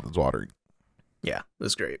 My mouth is watering. Yeah, it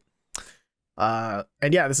was great.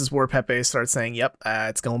 And yeah, this is where Pepe starts saying, yep,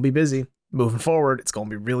 it's going to be busy. Moving forward, it's going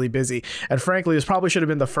to be really busy. And frankly, this probably should have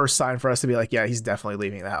been the first sign for us to be like, yeah, he's definitely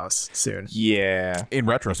leaving the house soon. Yeah. In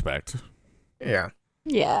retrospect. Yeah.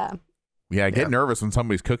 Yeah. Yeah, get nervous when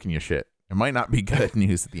somebody's cooking you shit. It might not be good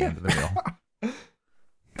news at the end of the meal.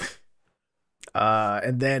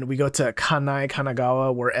 And then we go to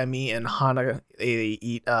Kanagawa, where Emmy and Hana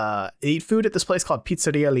eat food at this place called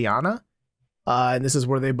Pizzeria Liana. And this is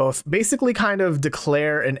where they both basically kind of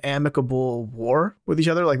declare an amicable war with each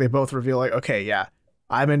other. Like they both reveal like, okay, yeah,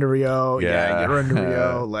 I'm into Rio. Yeah, you're into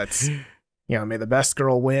Rio. Let's, may the best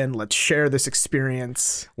girl win. Let's share this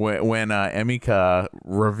experience. When Emika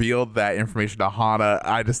revealed that information to Hana,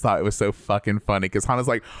 I just thought it was so fucking funny because Hana's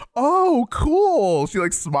like, oh, cool. She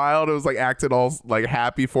like smiled. It was like acted all like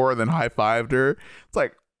happy for her and then high-fived her. It's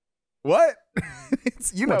like, what?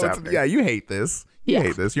 Yeah, you hate this. You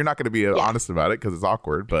hate this. You're not going to be honest about it because it's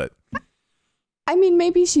awkward, but I mean,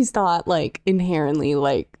 maybe she's not like inherently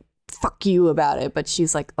like fuck you about it, but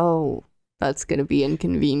she's like, oh, that's going to be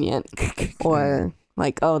inconvenient, or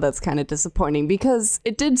like, oh, that's kind of disappointing, because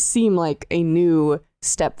it did seem like a new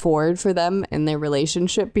step forward for them in their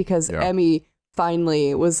relationship, because Emmy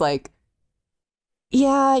finally was like,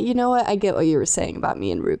 yeah, you know what? I get what you were saying about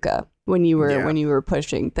me and Ruka when you were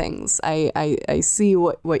pushing things. I see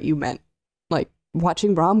what you meant. Like,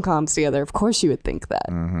 watching rom-coms together, of course you would think that.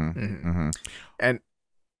 And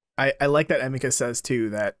I like that Emika says too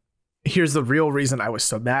that here's the real reason I was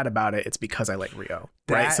so mad about it. It's because I like Rio,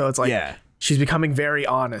 right? So it's like she's becoming very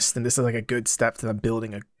honest, and this is like a good step to them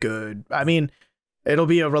building a good. I mean, it'll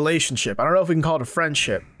be a relationship. I don't know if we can call it a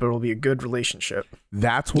friendship, but it'll be a good relationship.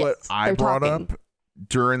 That's what I brought up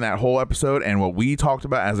during that whole episode, and what we talked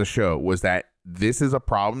about as a show was that this is a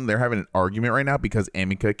problem. They're having an argument right now because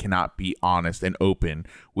Emika cannot be honest and open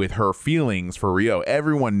with her feelings for Rio.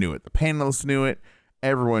 Everyone knew it. The panelists knew it.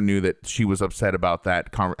 Everyone knew that she was upset about that,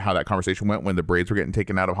 how that conversation went when the braids were getting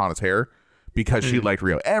taken out of Hana's hair because she liked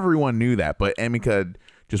Rio. Everyone knew that, but Emika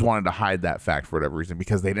just wanted to hide that fact for whatever reason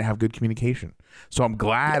because they didn't have good communication. So I'm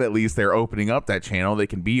glad at least they're opening up that channel. They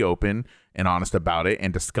can be open and honest about it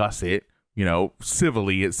and discuss it,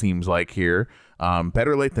 civilly, it seems like here.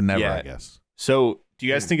 Better late than never, I guess. So do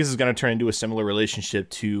you guys think this is going to turn into a similar relationship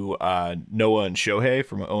to Noah and Shohei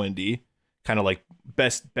from OND? Kind of like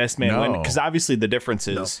best man win? Because obviously the difference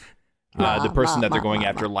is the person that they're going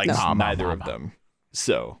after likes neither of them.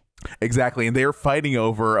 So exactly. And they're fighting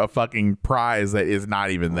over a fucking prize that is not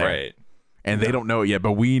even there. Right. And they don't know it yet,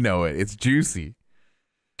 but we know it. It's juicy.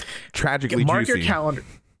 Tragically juicy.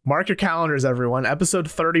 Mark your calendars, everyone. Episode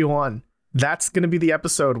 31. That's going to be the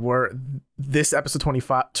episode where this episode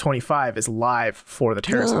 25 is live for the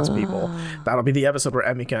Terrace House people. That'll be the episode where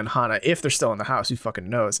Emika and Hana, if they're still in the house, who fucking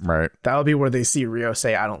knows? Right. That'll be where they see Rio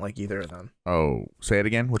say, I don't like either of them. Oh, say it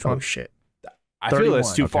again? Which one? Oh, shit. I feel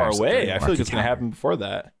that's too far away. I feel like it's going to happen before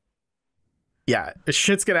that. Yeah,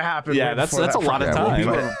 shit's going to happen. Yeah, that's a lot of time.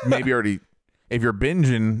 Well, maybe already, if you're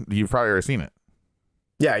binging, you've probably already seen it.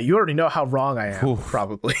 Yeah, you already know how wrong I am,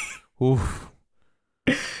 probably. Oof.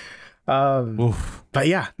 But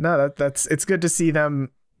yeah, no, that's it's good to see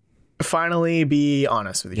them finally be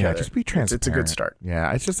honest with each other. Yeah, just be transparent. It's a good start.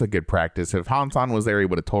 Yeah, it's just a good practice. If Han-san was there, he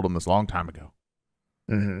would have told him this a long time ago.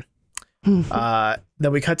 Then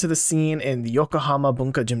we cut to the scene in the Yokohama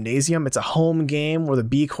Bunka Gymnasium. It's a home game where the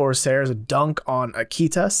B Corsairs dunk on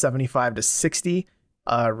Akita 75-60.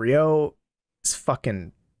 Rio is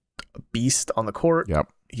fucking a beast on the court.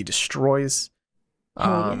 Yep, he destroys.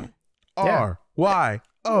 R-Y.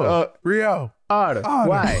 Rio. Rio.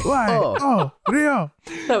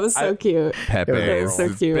 That was so cute. Pepe. That was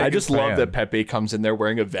so cute. I just love that Pepe comes in there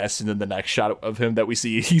wearing a vest, and then the next shot of him that we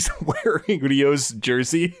see, he's wearing Rio's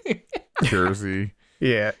jersey.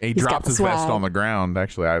 Yeah. He dropped his vest on the ground.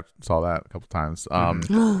 Actually, I saw that a couple times.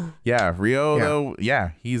 Yeah, Rio, though,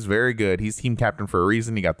 he's very good. He's team captain for a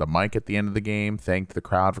reason. He got the mic at the end of the game, thanked the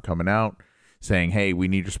crowd for coming out, saying, hey, we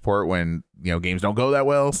need your support when, games don't go that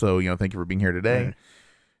well. So, thank you for being here today.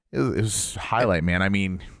 It was highlight, man. I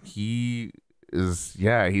mean, he's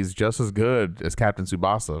just as good as Captain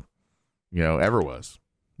Tsubasa, ever was.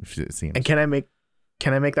 It seems. And can I make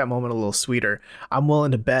can I make that moment a little sweeter? I'm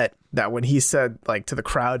willing to bet that when he said like to the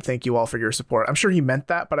crowd, thank you all for your support, I'm sure he meant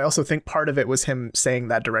that, but I also think part of it was him saying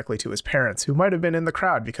that directly to his parents, who might have been in the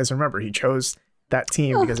crowd, because remember, he chose that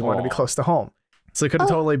team because he wanted to be close to home. So he could have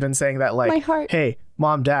totally been saying that like, hey,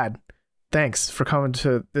 mom, dad, thanks for coming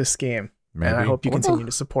to this game. Maybe. And I hope you continue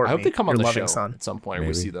to support me. I hope they come on the show son. at some point and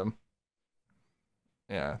we see them.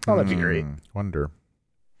 Yeah. Oh, that'd be great. Wonder.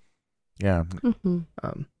 Yeah.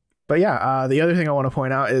 But yeah, the other thing I want to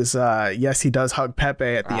point out is, yes, he does hug Pepe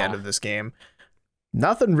at the end of this game.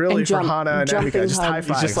 Nothing really for Hana and Emika, just high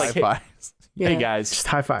fives. He's just like, hey guys. Just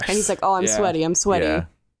high fives. And he's like, oh, I'm sweaty. Yeah.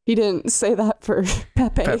 He didn't say that for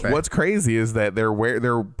Pepe. What's crazy is that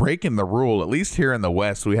they're breaking the rule. At least here in the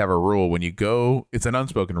West, we have a rule. When you go, it's an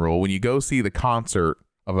unspoken rule. When you go see the concert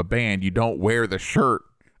of a band, you don't wear the shirt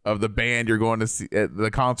of the band you're going to see at the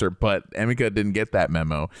concert. But Emika didn't get that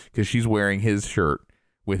memo because she's wearing his shirt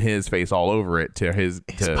with his face all over it to his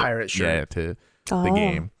pirate shirt. Yeah, to the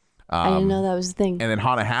game. I didn't know that was the thing. And then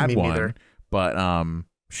Hana had one, neither. But I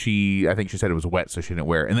think she said it was wet, so she didn't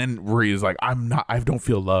wear it. And then Ryu's like, I don't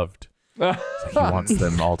feel loved. So he wants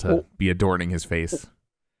them all to be adorning his face.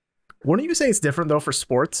 Wouldn't you say it's different though for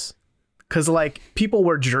sports? Because like people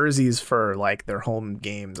wear jerseys for like their home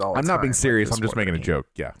games all the time. I'm not being serious. Like, I'm just making a joke.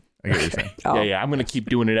 Yeah. I get what you're saying. Yeah, I'm going to keep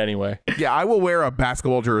doing it anyway. Yeah, I will wear a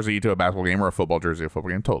basketball jersey to a basketball game or a football jersey to a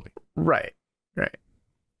football game. Totally. Right.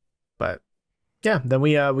 But yeah, then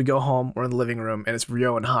we go home. We're in the living room, and it's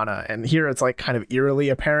Ryo and Hana. And here it's like kind of eerily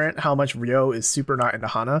apparent how much Ryo is super not into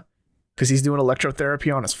Hana because he's doing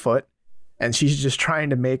electrotherapy on his foot, and she's just trying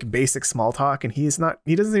to make basic small talk, and he doesn't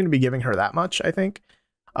seem to be giving her that much, I think.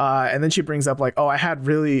 And then she brings up like, oh, I had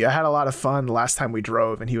a lot of fun the last time we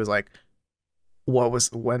drove, and he was like, what was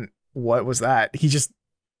that? He just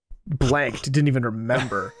blanked, didn't even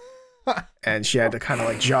remember. And she had to kind of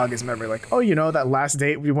like jog his memory, like, oh, that last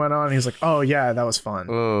date we went on. And he was like, oh yeah, that was fun.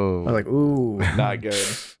 Oh, I was like, ooh, not good.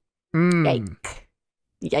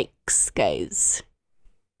 Yikes, guys.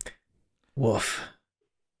 Woof.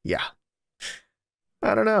 Yeah.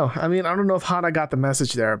 I don't know. I mean, I don't know if Hana got the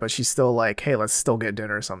message there, but she's still like, hey, let's still get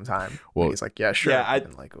dinner sometime. Well, and he's like, yeah, sure. Yeah,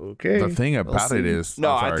 and like, okay. The thing about it is,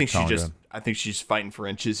 I think she's fighting for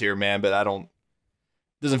inches here, man. But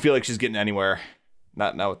doesn't feel like she's getting anywhere.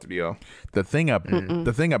 Not with the Ryo. The thing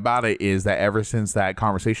about it is that ever since that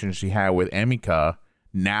conversation she had with Emika,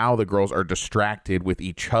 now the girls are distracted with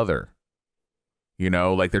each other.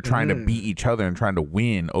 Like they're trying to beat each other and trying to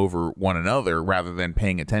win over one another rather than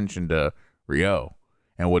paying attention to Ryo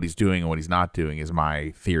and what he's doing and what he's not doing is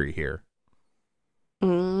my theory here.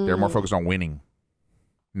 They're more focused on winning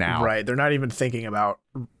now. Right. They're not even thinking about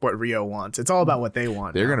what Ryo wants. It's all about what they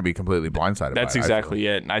want. They're going to be completely blindsided. That's exactly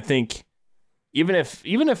it. And I think even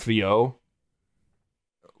if Ryo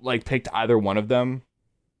like picked either one of them,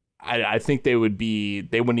 I think they wouldn't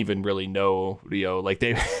even really know Ryo. Like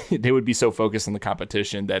they would be so focused on the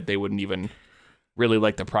competition that they wouldn't even really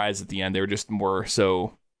like the prize at the end. They were just more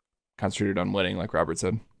so concentrated on winning, like Robert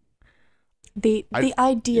said. The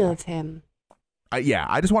idea of him. I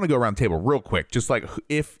just want to go around the table real quick. Just like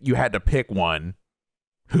if you had to pick one,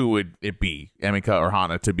 who would it be? Emika or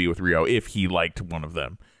Hana to be with Ryo if he liked one of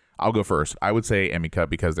them? I'll go first. I would say Emika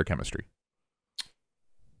because their chemistry.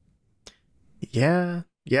 Yeah,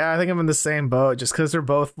 I think I'm in the same boat just because they're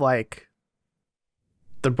both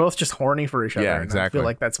just horny for each other. Yeah, exactly. I feel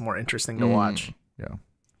like that's more interesting to watch. Yeah.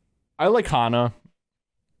 I like Hana.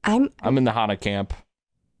 I'm in the Hana camp.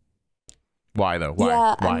 Why though? Why?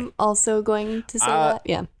 Yeah, Why? I'm also going to say that.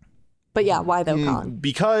 Yeah. But yeah, why though, Colin?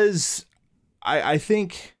 Because I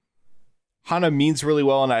think Hana means really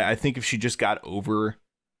well, and I think if she just got over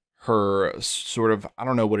her sort of, I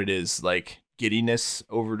don't know what it is, like giddiness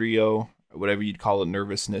over Ryo, whatever you'd call it,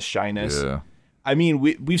 nervousness, shyness. Yeah. I mean,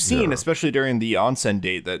 we've seen, especially during the onsen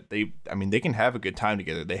date, that they can have a good time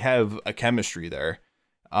together. They have a chemistry there.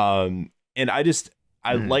 And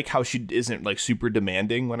I like how she isn't like super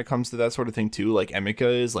demanding when it comes to that sort of thing too. Like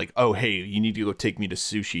Emika is like, oh, hey, you need to go take me to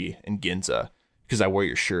sushi in Ginza because I wore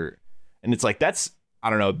your shirt. And it's like, I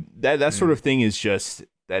don't know, that sort of thing is just,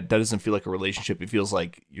 that doesn't feel like a relationship. It feels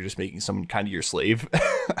like you're just making someone kind of your slave.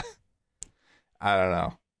 I don't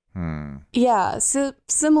know. Yeah. So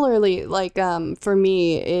similarly, like for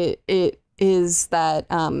me, it is that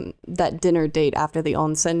that dinner date after the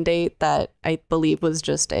onsen date that I believe was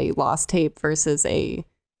just a lost tape versus a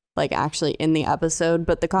like actually in the episode.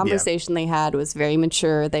 But the conversation they had was very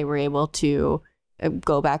mature. They were able to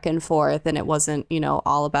go back and forth, and it wasn't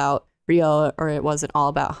all about Ryo or it wasn't all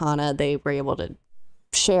about Hana. They were able to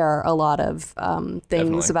share a lot of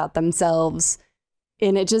things about themselves,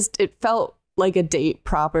 and it felt like a date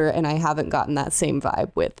proper, and I haven't gotten that same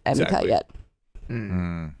vibe with Emika yet.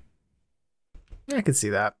 I can see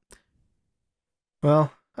that.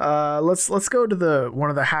 Well, let's go to one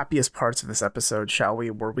of the happiest parts of this episode, shall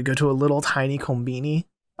we? Where we go to a little tiny kombini,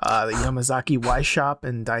 the Yamazaki Y shop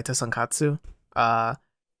in Daita Sankatsu,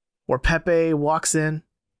 where Pepe walks in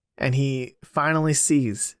and he finally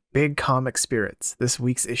sees Big Comic Spirits, this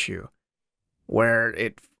week's issue, where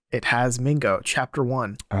it has Mingo, chapter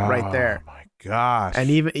 1, right there. Oh my gosh. And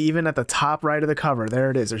even at the top right of the cover,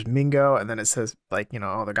 there it is. There's Mingo, and then it says, like,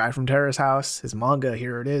 the guy from Terrace House, his manga,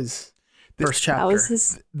 here it is. First chapter. That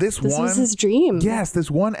was this was his dream. Yes, this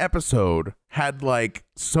one episode had like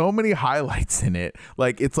so many highlights in it.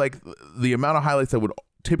 Like, it's like the amount of highlights that would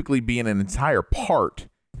typically be in an entire part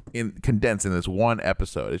condensed in this one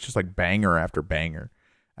episode. It's just like banger after banger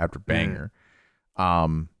after banger.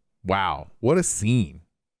 Wow, what a scene.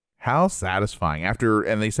 How satisfying.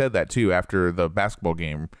 And they said that too after the basketball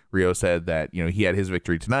game. Rio said that, he had his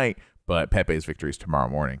victory tonight, but Pepe's victory is tomorrow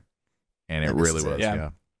morning. And it really was.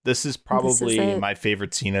 Yeah. This is probably my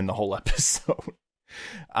favorite scene in the whole episode.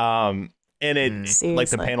 And it like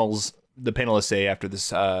the panelists say after this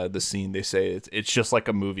the scene, they say it's just like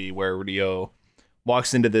a movie where Rio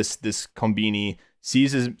walks into this kombini,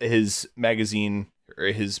 sees his magazine or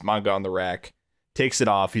his manga on the rack, takes it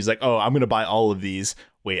off. He's like, "Oh, I'm gonna buy all of these.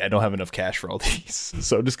 Wait, I don't have enough cash for all these,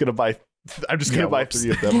 so I'm just gonna buy 3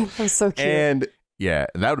 of them." That was so cute. And yeah,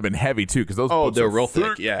 that would have been heavy too, because those books they're are real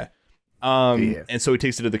thick. Yeah. And so he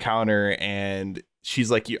takes it to the counter, and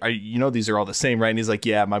she's like, these are all the same, right? And he's like,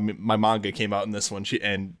 yeah, my manga came out in this one.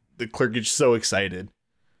 And the clerk gets so excited.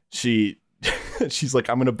 She's like,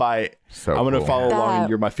 I'm gonna follow along, and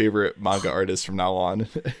you're my favorite manga artist from now on.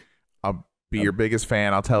 I'll be your biggest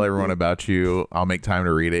fan. I'll tell everyone about you. I'll make time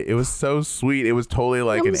to read it. It was so sweet. It was totally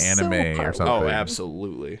like an anime or something. Oh,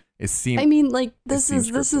 absolutely. It seemed. I mean, like, this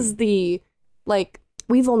is the, like,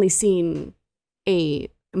 we've only seen a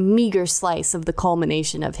meager slice of the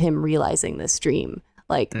culmination of him realizing this dream.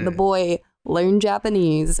 Like, the boy learned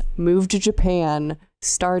Japanese, moved to Japan,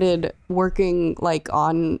 started working like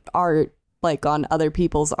on art, like on other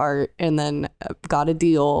people's art, and then got a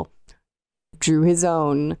deal, drew his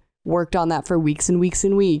own, worked on that for weeks and weeks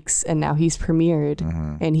and weeks, and now he's premiered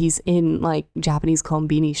and he's in like Japanese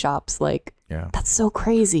kombini shops. Like, that's so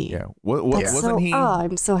crazy. Yeah. Wasn't he? Oh,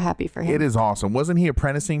 I'm so happy for him. It is awesome. Wasn't he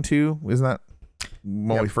apprenticing too? Isn't that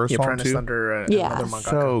when we first saw him too? Under another mangaka.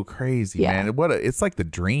 So crazy, man. It's like the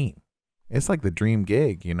dream. It's like the dream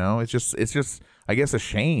gig, It's just I guess a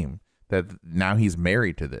shame that now he's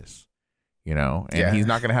married to this, and he's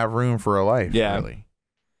not going to have room for a life, really.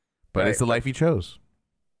 But it's the life he chose.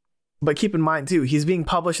 But keep in mind too, he's being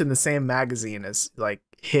published in the same magazine as like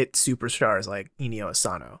hit superstars like Inio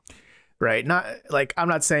Asano, right? Not like, I'm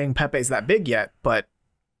not saying Pepe's that big yet, but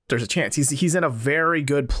there's a chance he's in a very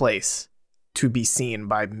good place to be seen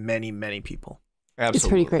by many, many people. Absolutely. It's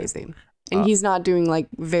pretty crazy. And he's not doing like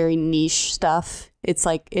very niche stuff. It's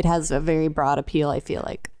like, it has a very broad appeal, I feel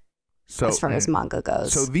like, as far as manga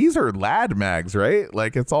goes. So these are lad mags, right?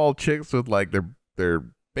 Like, it's all chicks with like their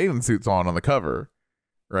bathing suits on the cover,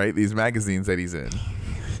 right? These magazines that he's in.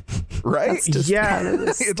 Right?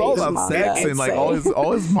 It's all about sex, and like all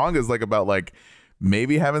his manga is like about like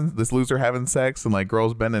maybe having this loser having sex and like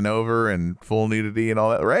girls bending over and full nudity and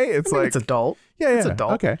all that, right? It's like it's adult. Yeah, it's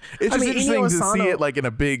adult. Okay. It's just interesting to see it like in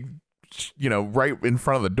a big, right in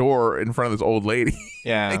front of the door in front of this old lady.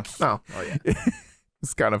 Yeah. Like,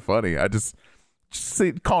 it's kind of funny. I just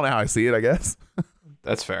calling it how I see it, I guess.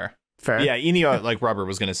 That's fair. Yeah, Inio, like Robert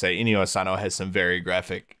was gonna say, Inio Asano has some very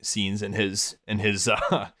graphic scenes in his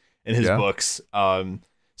books.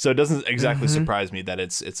 So it doesn't exactly surprise me that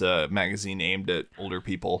it's a magazine aimed at older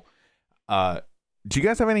people. Do you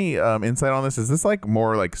guys have any insight on this? Is this like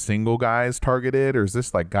more like single guys targeted, or is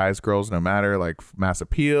this like guys, girls, no matter, like mass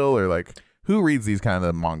appeal, or like who reads these kind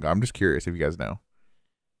of manga? I'm just curious if you guys know.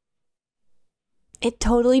 It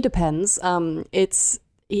totally depends.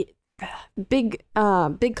 Big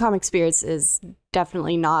Comic Spirits is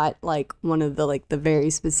definitely not like one of the very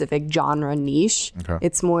specific genre niche. Okay.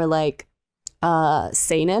 It's more like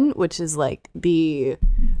seinen, which is like the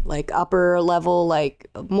like upper level, like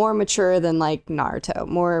more mature than like Naruto,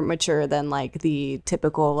 more mature than like the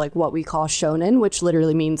typical like what we call shonen, which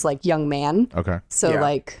literally means like young man. Okay. So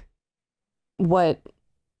like what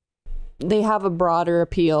they have a broader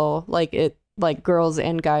appeal, like it, like girls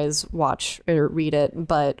and guys watch or read it,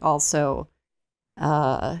 but also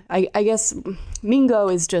I guess Mingo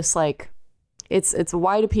is just like it's a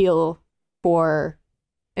wide appeal for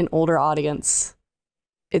an older audience.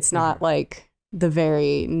 It's not like the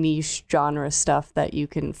very niche genre stuff that you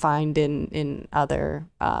can find in other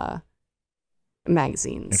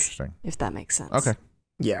magazines. Interesting. If that makes sense. Okay.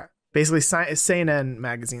 Yeah. Basically, seinen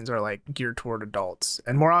magazines are like geared toward adults,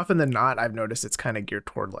 and more often than not, I've noticed it's kind of geared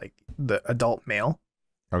toward like the adult male.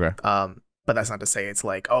 Okay. But that's not to say it's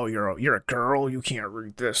like, oh, you're a girl, you can't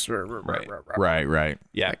read this. Right.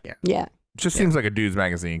 Yeah. Yeah. It just seems like a dude's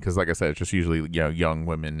magazine because, like I said, it's just usually young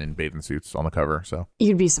women in bathing suits on the cover. So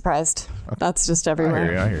You'd be surprised. That's just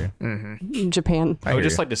everywhere. I hear you. Mm-hmm. In Japan. I would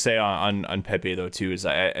just like to say on Pepe though too is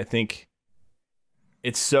I think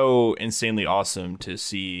it's so insanely awesome to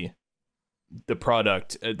see the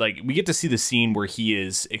product. Like we get to see the scene where he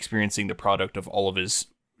is experiencing the product of all of his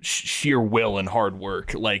sheer will and hard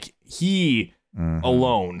work. Like he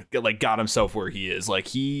alone got himself where he is. Like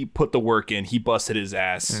he put the work in, he busted his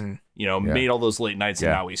ass, made all those late nights,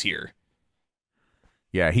 and now he's here.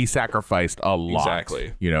 Yeah, he sacrificed a lot.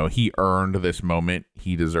 Exactly. He earned this moment.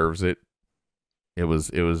 He deserves it. It was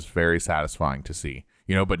very satisfying to see.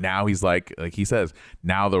 But now he's like he says,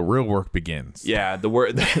 now the real work begins. Yeah, the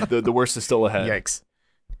worst is still ahead. Yikes.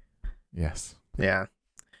 Yes. Yeah.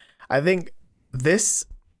 I think this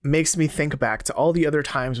makes me think back to all the other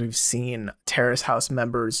times we've seen Terrace House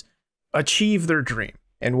members achieve their dream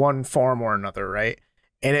in one form or another, right?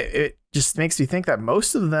 And it just makes me think that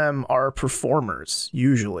most of them are performers,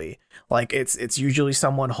 usually. Like it's usually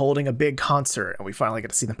someone holding a big concert and we finally get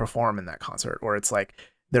to see them perform in that concert. Or it's like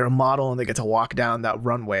they're a model and they get to walk down that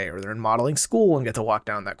runway, or they're in modeling school and get to walk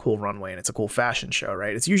down that cool runway and it's a cool fashion show,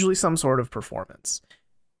 right? It's usually some sort of performance.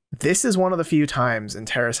 This is one of the few times in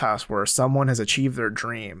Terrace House where someone has achieved their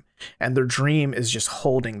dream and their dream is just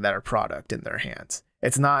holding their product in their hands.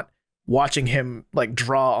 It's not watching him like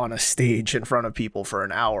draw on a stage in front of people for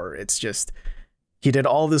an hour. It's just he did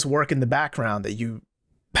all this work in the background that you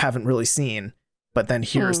haven't really seen, but then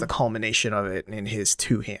here's the culmination of it in his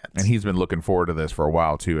two hands. And he's been looking forward to this for a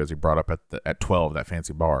while too, as he brought up at 12, that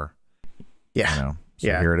fancy bar. Yeah. So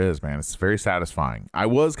here it is, man. It's very satisfying. I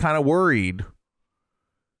was kind of worried,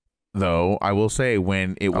 though, I will say,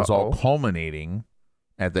 when it was all culminating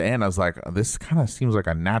at the end, I was like, this kind of seems like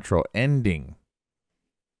a natural ending.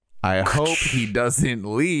 I hope he doesn't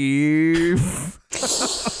leave.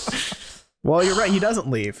 Well, you're right. He doesn't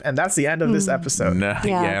leave. And that's the end of this episode. No,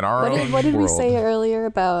 in our what did we world. say earlier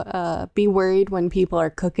about be worried when people are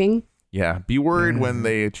cooking? Yeah, be worried when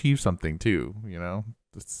they achieve something too,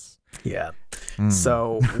 It's, yeah.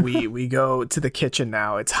 So we go to the kitchen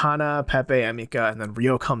now. It's Hana, Pepe, Emika, and then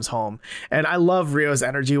Rio comes home. And I love Rio's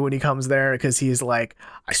energy when he comes there because he's like,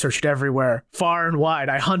 I searched everywhere, far and wide.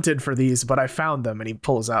 I hunted for these, but I found them. And he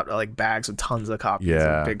pulls out like bags with tons of copies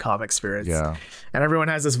of Big Comic Spirits. Yeah. And everyone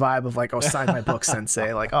has this vibe of like, oh, sign my book,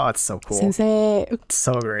 Sensei. Like, oh, it's so cool. Sensei. It's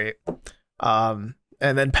so great. And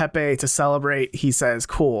then Pepe, to celebrate, he says,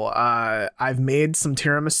 cool, I've made some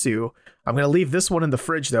tiramisu. I'm going to leave this one in the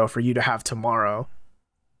fridge, though, for you to have tomorrow,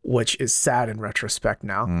 which is sad in retrospect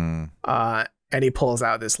now. And he pulls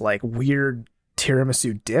out this like weird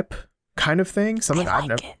tiramisu dip kind of thing. Something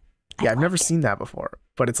I've never seen that before.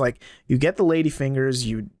 But it's like you get the lady fingers,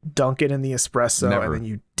 you dunk it in the espresso, and then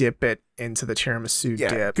you dip it into the tiramisu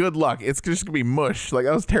dip. Good luck. It's just gonna be mush. Like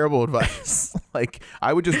that was terrible advice. Like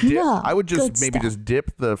I would just dip, just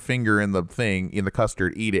dip the finger in the thing in the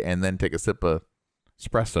custard, eat it, and then take a sip of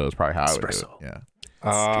espresso. Is probably how I would do it. Yeah.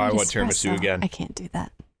 I want tiramisu again. I can't do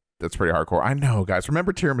that. That's pretty hardcore. I know, guys.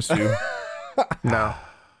 Remember tiramisu? No.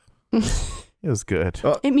 It was good.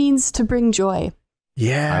 It means to bring joy.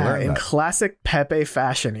 Yeah, in classic Pepe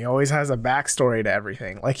fashion, he always has a backstory to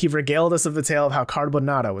everything. Like he regaled us of the tale of how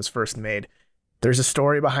carbonara was first made. There's a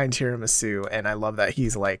story behind tiramisu, and I love that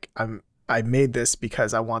he's like, I made this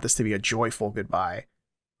because I want this to be a joyful goodbye.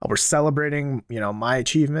 We're celebrating, my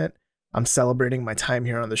achievement. I'm celebrating my time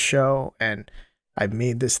here on the show, and I've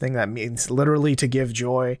made this thing that means literally to give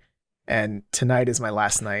joy. And tonight is my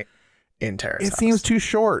last night in Terrace House. It seems too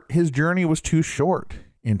short. His journey was too short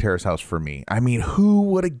in Terrace House for me. I mean, who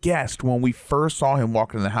would have guessed when we first saw him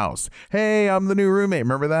walk in the house? Hey, I'm the new roommate.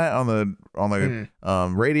 Remember that on the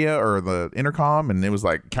radio or the intercom? And it was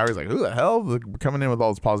like, Kyrie's like, who the hell? Like, coming in with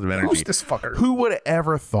all this positive energy. Who's this fucker? Who would have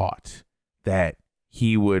ever thought that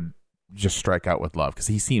he would just strike out with love? Because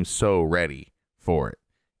he seems so ready for it.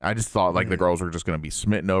 I just thought like the girls were just going to be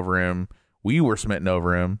smitten over him. We were smitten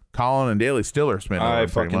over him. Colin and Daly still are smitten over him. I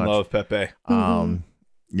fucking love Pepe.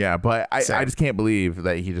 Yeah, but I just can't believe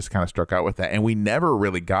that he just kind of struck out with that. And we never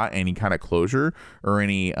really got any kind of closure or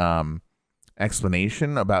any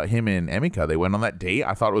explanation about him and Emika. They went on that date.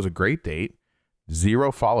 I thought it was a great date.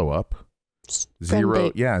 Zero follow-up.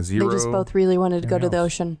 Zero. They just both really wanted to go to the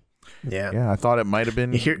ocean. Yeah, I thought it might have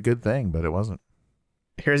been a good thing, but it wasn't.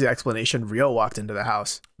 Here's the explanation. Rio walked into the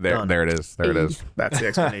house. There it is. There it is. That's the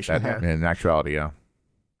explanation. In actuality, yeah.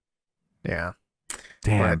 Yeah.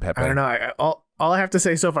 Damn, But Pepe. I don't know. All I have to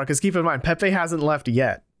say so far, because keep in mind, Pepe hasn't left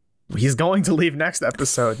yet. He's going to leave next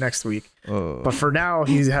week. But for now,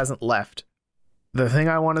 he hasn't left. The thing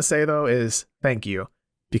I want to say, though, is thank you.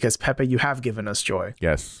 Because, Pepe, you have given us joy.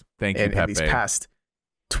 Yes. Thank you, Pepe. In these past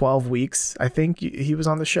 12 weeks, I think he was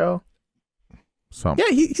on the show. Yeah,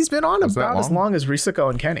 he's been on about as long as Risako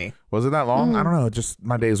and Kenny. Was it that long? I don't know. Just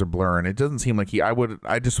my days are blurring. It doesn't seem like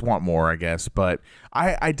I just want more, I guess. But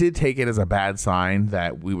I did take it as a bad sign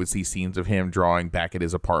that we would see scenes of him drawing back at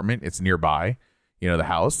his apartment. It's nearby, the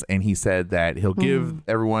house. And he said that he'll give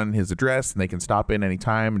everyone his address and they can stop in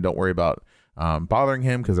anytime and don't worry about bothering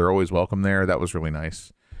him because they're always welcome there. That was really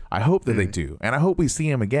nice. I hope that they do. And I hope we see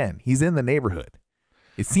him again. He's in the neighborhood.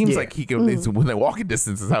 It seems like he can, it's within walking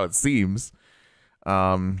distance is how it seems.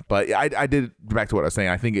 But I did, back to what I was saying,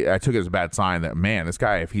 I think I took it as a bad sign that, man, this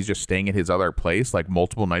guy, if he's just staying at his other place like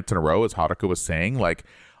multiple nights in a row, as Haruka was saying, like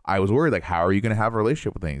I was worried, like how are you going to have a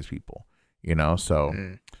relationship with these people,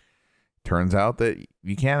 so turns out that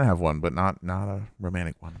you can have one, but not a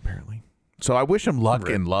romantic one apparently. So I wish him luck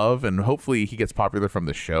in love, and hopefully he gets popular from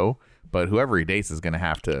the show, but whoever he dates is going to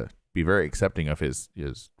have to be very accepting of his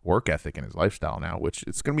work ethic and his lifestyle now, which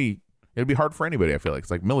it'll be hard for anybody. I feel like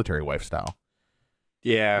it's like military wife style.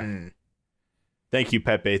 Yeah. Thank you,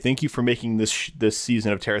 Pepe. Thank you for making this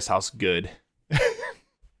season of Terrace House good.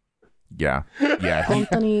 Yeah.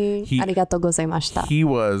 He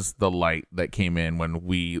was the light that came in when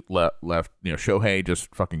we left. Shohei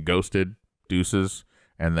just fucking ghosted deuces,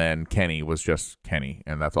 and then Kenny was just Kenny,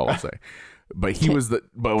 and that's all I'll say. But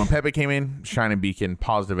but when Pepe came in, shining beacon,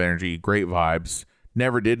 positive energy, great vibes.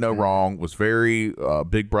 Never did no wrong, was very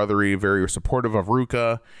big brothery, very supportive of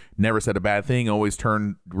Ruka, never said a bad thing, always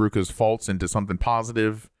turned Ruka's faults into something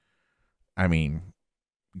positive. I mean,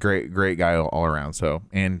 great guy all around. So,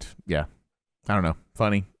 and yeah, I don't know.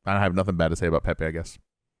 Funny. I have nothing bad to say about Pepe, I guess.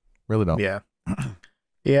 Really don't. Yeah.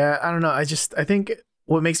 Yeah, I don't know. I think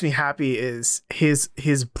what makes me happy is his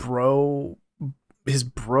bro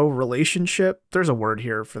relationship. There's a word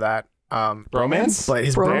here for that. Bromance? But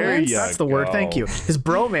his bromance, that's the word. Thank you. His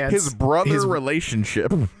bromance. His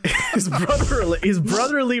relationship. His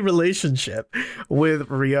brotherly relationship with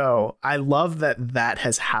Ryo. I love that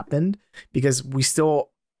has happened because we still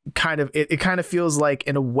it kind of feels like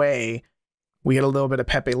in a way we get a little bit of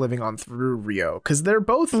Pepe living on through Ryo because they're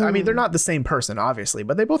both, I mean, they're not the same person obviously,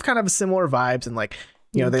 but they both kind of have similar vibes and like,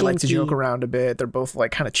 they like to joke around a bit. They're both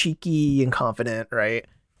like kind of cheeky and confident. Right.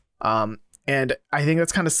 And I think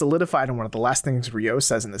that's kind of solidified in one of the last things Ryo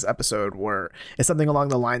says in this episode, where it's something along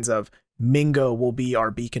the lines of Mingo will be our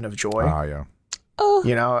beacon of joy. Ah, yeah.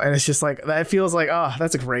 And it's just like, that feels like, oh,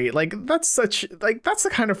 that's great. Like, that's the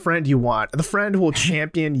kind of friend you want. The friend who will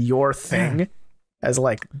champion your thing as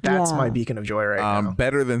like, that's my beacon of joy right now.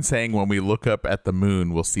 Better than saying when we look up at the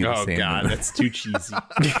moon, we'll see the same moon. Oh, God, that's too cheesy.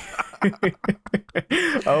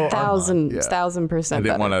 1,000%. I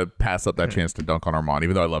didn't want to pass up that chance to dunk on Armand,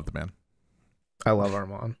 even though I love the man. I love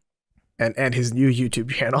Armand and his new YouTube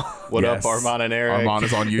channel. What up, Armand and Eric? Armand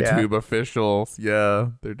is on YouTube official. Yeah,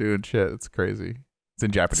 they're doing shit. It's crazy. It's in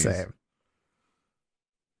Japanese. Same.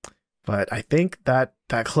 But I think that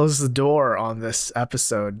closes the door on this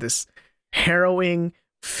episode. This harrowing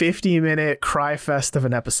 50-minute cry fest of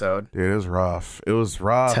an episode. Dude, it was rough. It was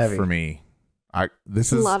rough for me.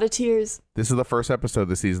 This is a lot of tears. This is the first episode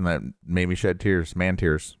this season that made me shed tears. Man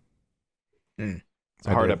tears. It's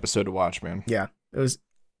a hard episode to watch, man. Yeah, it was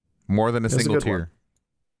more than a single tear. One.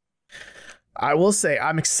 I will say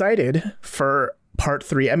I'm excited for part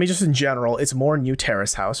 3. I mean, just in general, it's more new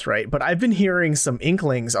Terrace House, right? But I've been hearing some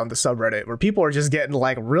inklings on the subreddit where people are just getting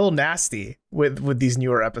like real nasty with these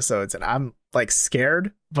newer episodes, and I'm like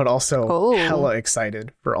scared, but also hella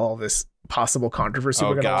excited for all this possible controversy.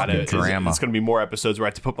 Oh God, it's going to be more episodes where I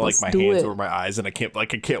have to put my hands over my eyes and I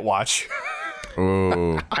can't watch.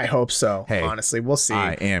 Oh, I hope so. Hey, honestly, we'll see.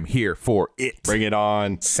 I am here for it. Bring it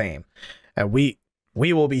on. Same. And we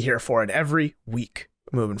will be here for it every week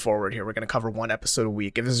moving forward here. We're going to cover one episode a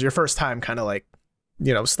week. If this is your first time kind of like,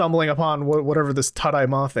 stumbling upon whatever this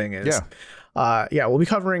Tadaima thing is. We'll be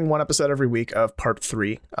covering one episode every week of part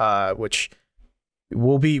 3, which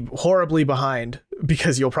will be horribly behind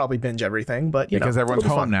because you'll probably binge everything. But because everyone's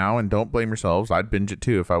home now, and don't blame yourselves. I'd binge it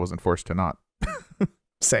too if I wasn't forced to not.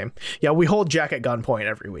 Same. Yeah, we hold Jack at gunpoint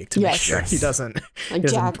every week to make sure he doesn't. Like,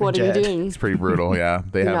 Jack, what are you doing? It's pretty brutal. Yeah,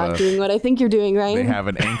 you're not doing what I think you're doing, right? They have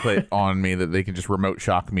an anklet on me that they can just remote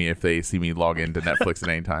shock me if they see me log into Netflix at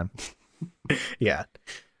any time. Yeah,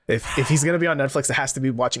 If he's gonna be on Netflix, it has to be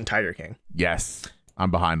watching Tiger King. Yes,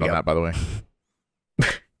 I'm behind on that, by the way.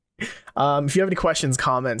 If you have any questions,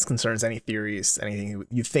 comments, concerns, any theories, anything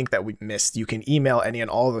you think that we missed, you can email any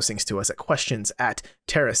and all of those things to us at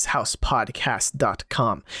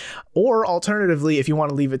questions@terracehousepodcast.com. Or alternatively, if you want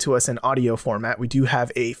to leave it to us in audio format, we do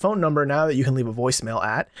have a phone number now that you can leave a voicemail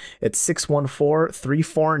at. It's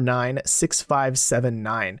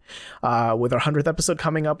 614-349-6579. With our 100th episode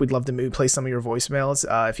coming up, we'd love to maybe play some of your voicemails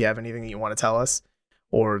if you have anything that you want to tell us,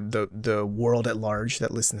 or the world at large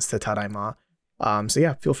that listens to Tadaima. So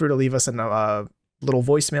yeah, feel free to leave us a little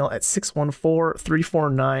voicemail at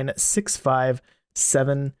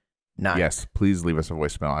 614-349-6579. Yes, please leave us a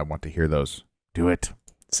voicemail. I want to hear those. Do it.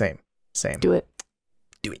 Same. Do it.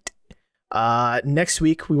 Next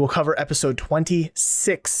week, we will cover episode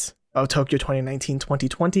 26 of Tokyo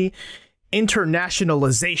 2019-2020,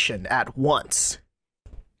 Internationalization at Once.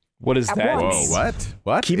 What is that? Whoa,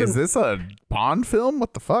 what? Is this a Bond film?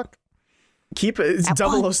 What the fuck? It's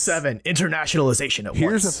 007 Internationalization at Once.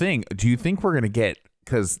 Here's the thing. Do you think we're going to get,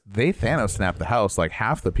 because they Thanos snapped the house, like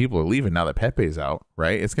half the people are leaving now that Pepe's out,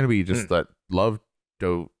 right? It's going to be just that love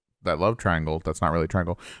triangle. That's not really a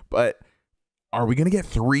triangle. But are we going to get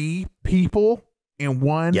 3 people in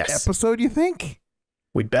one episode, you think?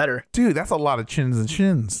 We'd better. Dude, that's a lot of chins and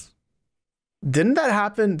shins. Didn't that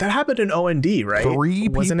happen? That happened in O&D, right? 3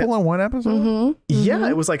 people in one episode? Mm-hmm. Yeah,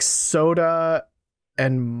 it was like Soda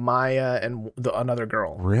and Maya and another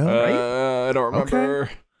girl. Really? Right? I don't remember.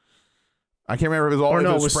 Okay. I can't remember if it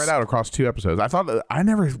was spread out across 2 episodes. I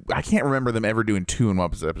can't remember them ever doing 2 in one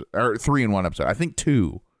episode or 3 in one episode. I think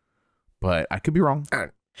 2, but I could be wrong.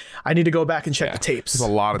 I need to go back and check the tapes. There's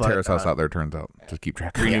a lot of Terrace House out there, turns out. Just keep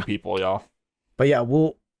track. 3 new people, y'all. But yeah,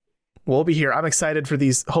 we'll be here. I'm excited for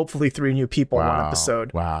these, hopefully 3 new people in one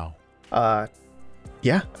episode. Wow.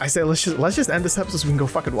 Yeah, I say let's just end this episode so we can go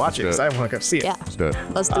fucking watch it, because I want to go see it. Yeah, let's do it.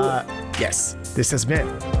 Let's do it. Yes, this has been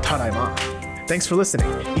Tadaima. Thanks for listening.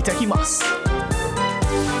 Itakimasu.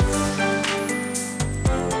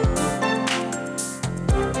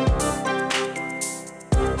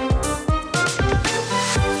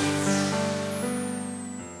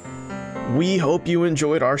 We hope you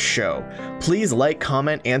enjoyed our show. Please like,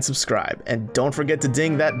 comment, and subscribe. And don't forget to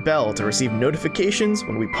ding that bell to receive notifications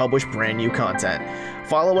when we publish brand new content.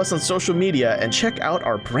 Follow us on social media and check out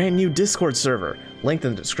our brand new Discord server, linked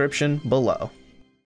in the description below.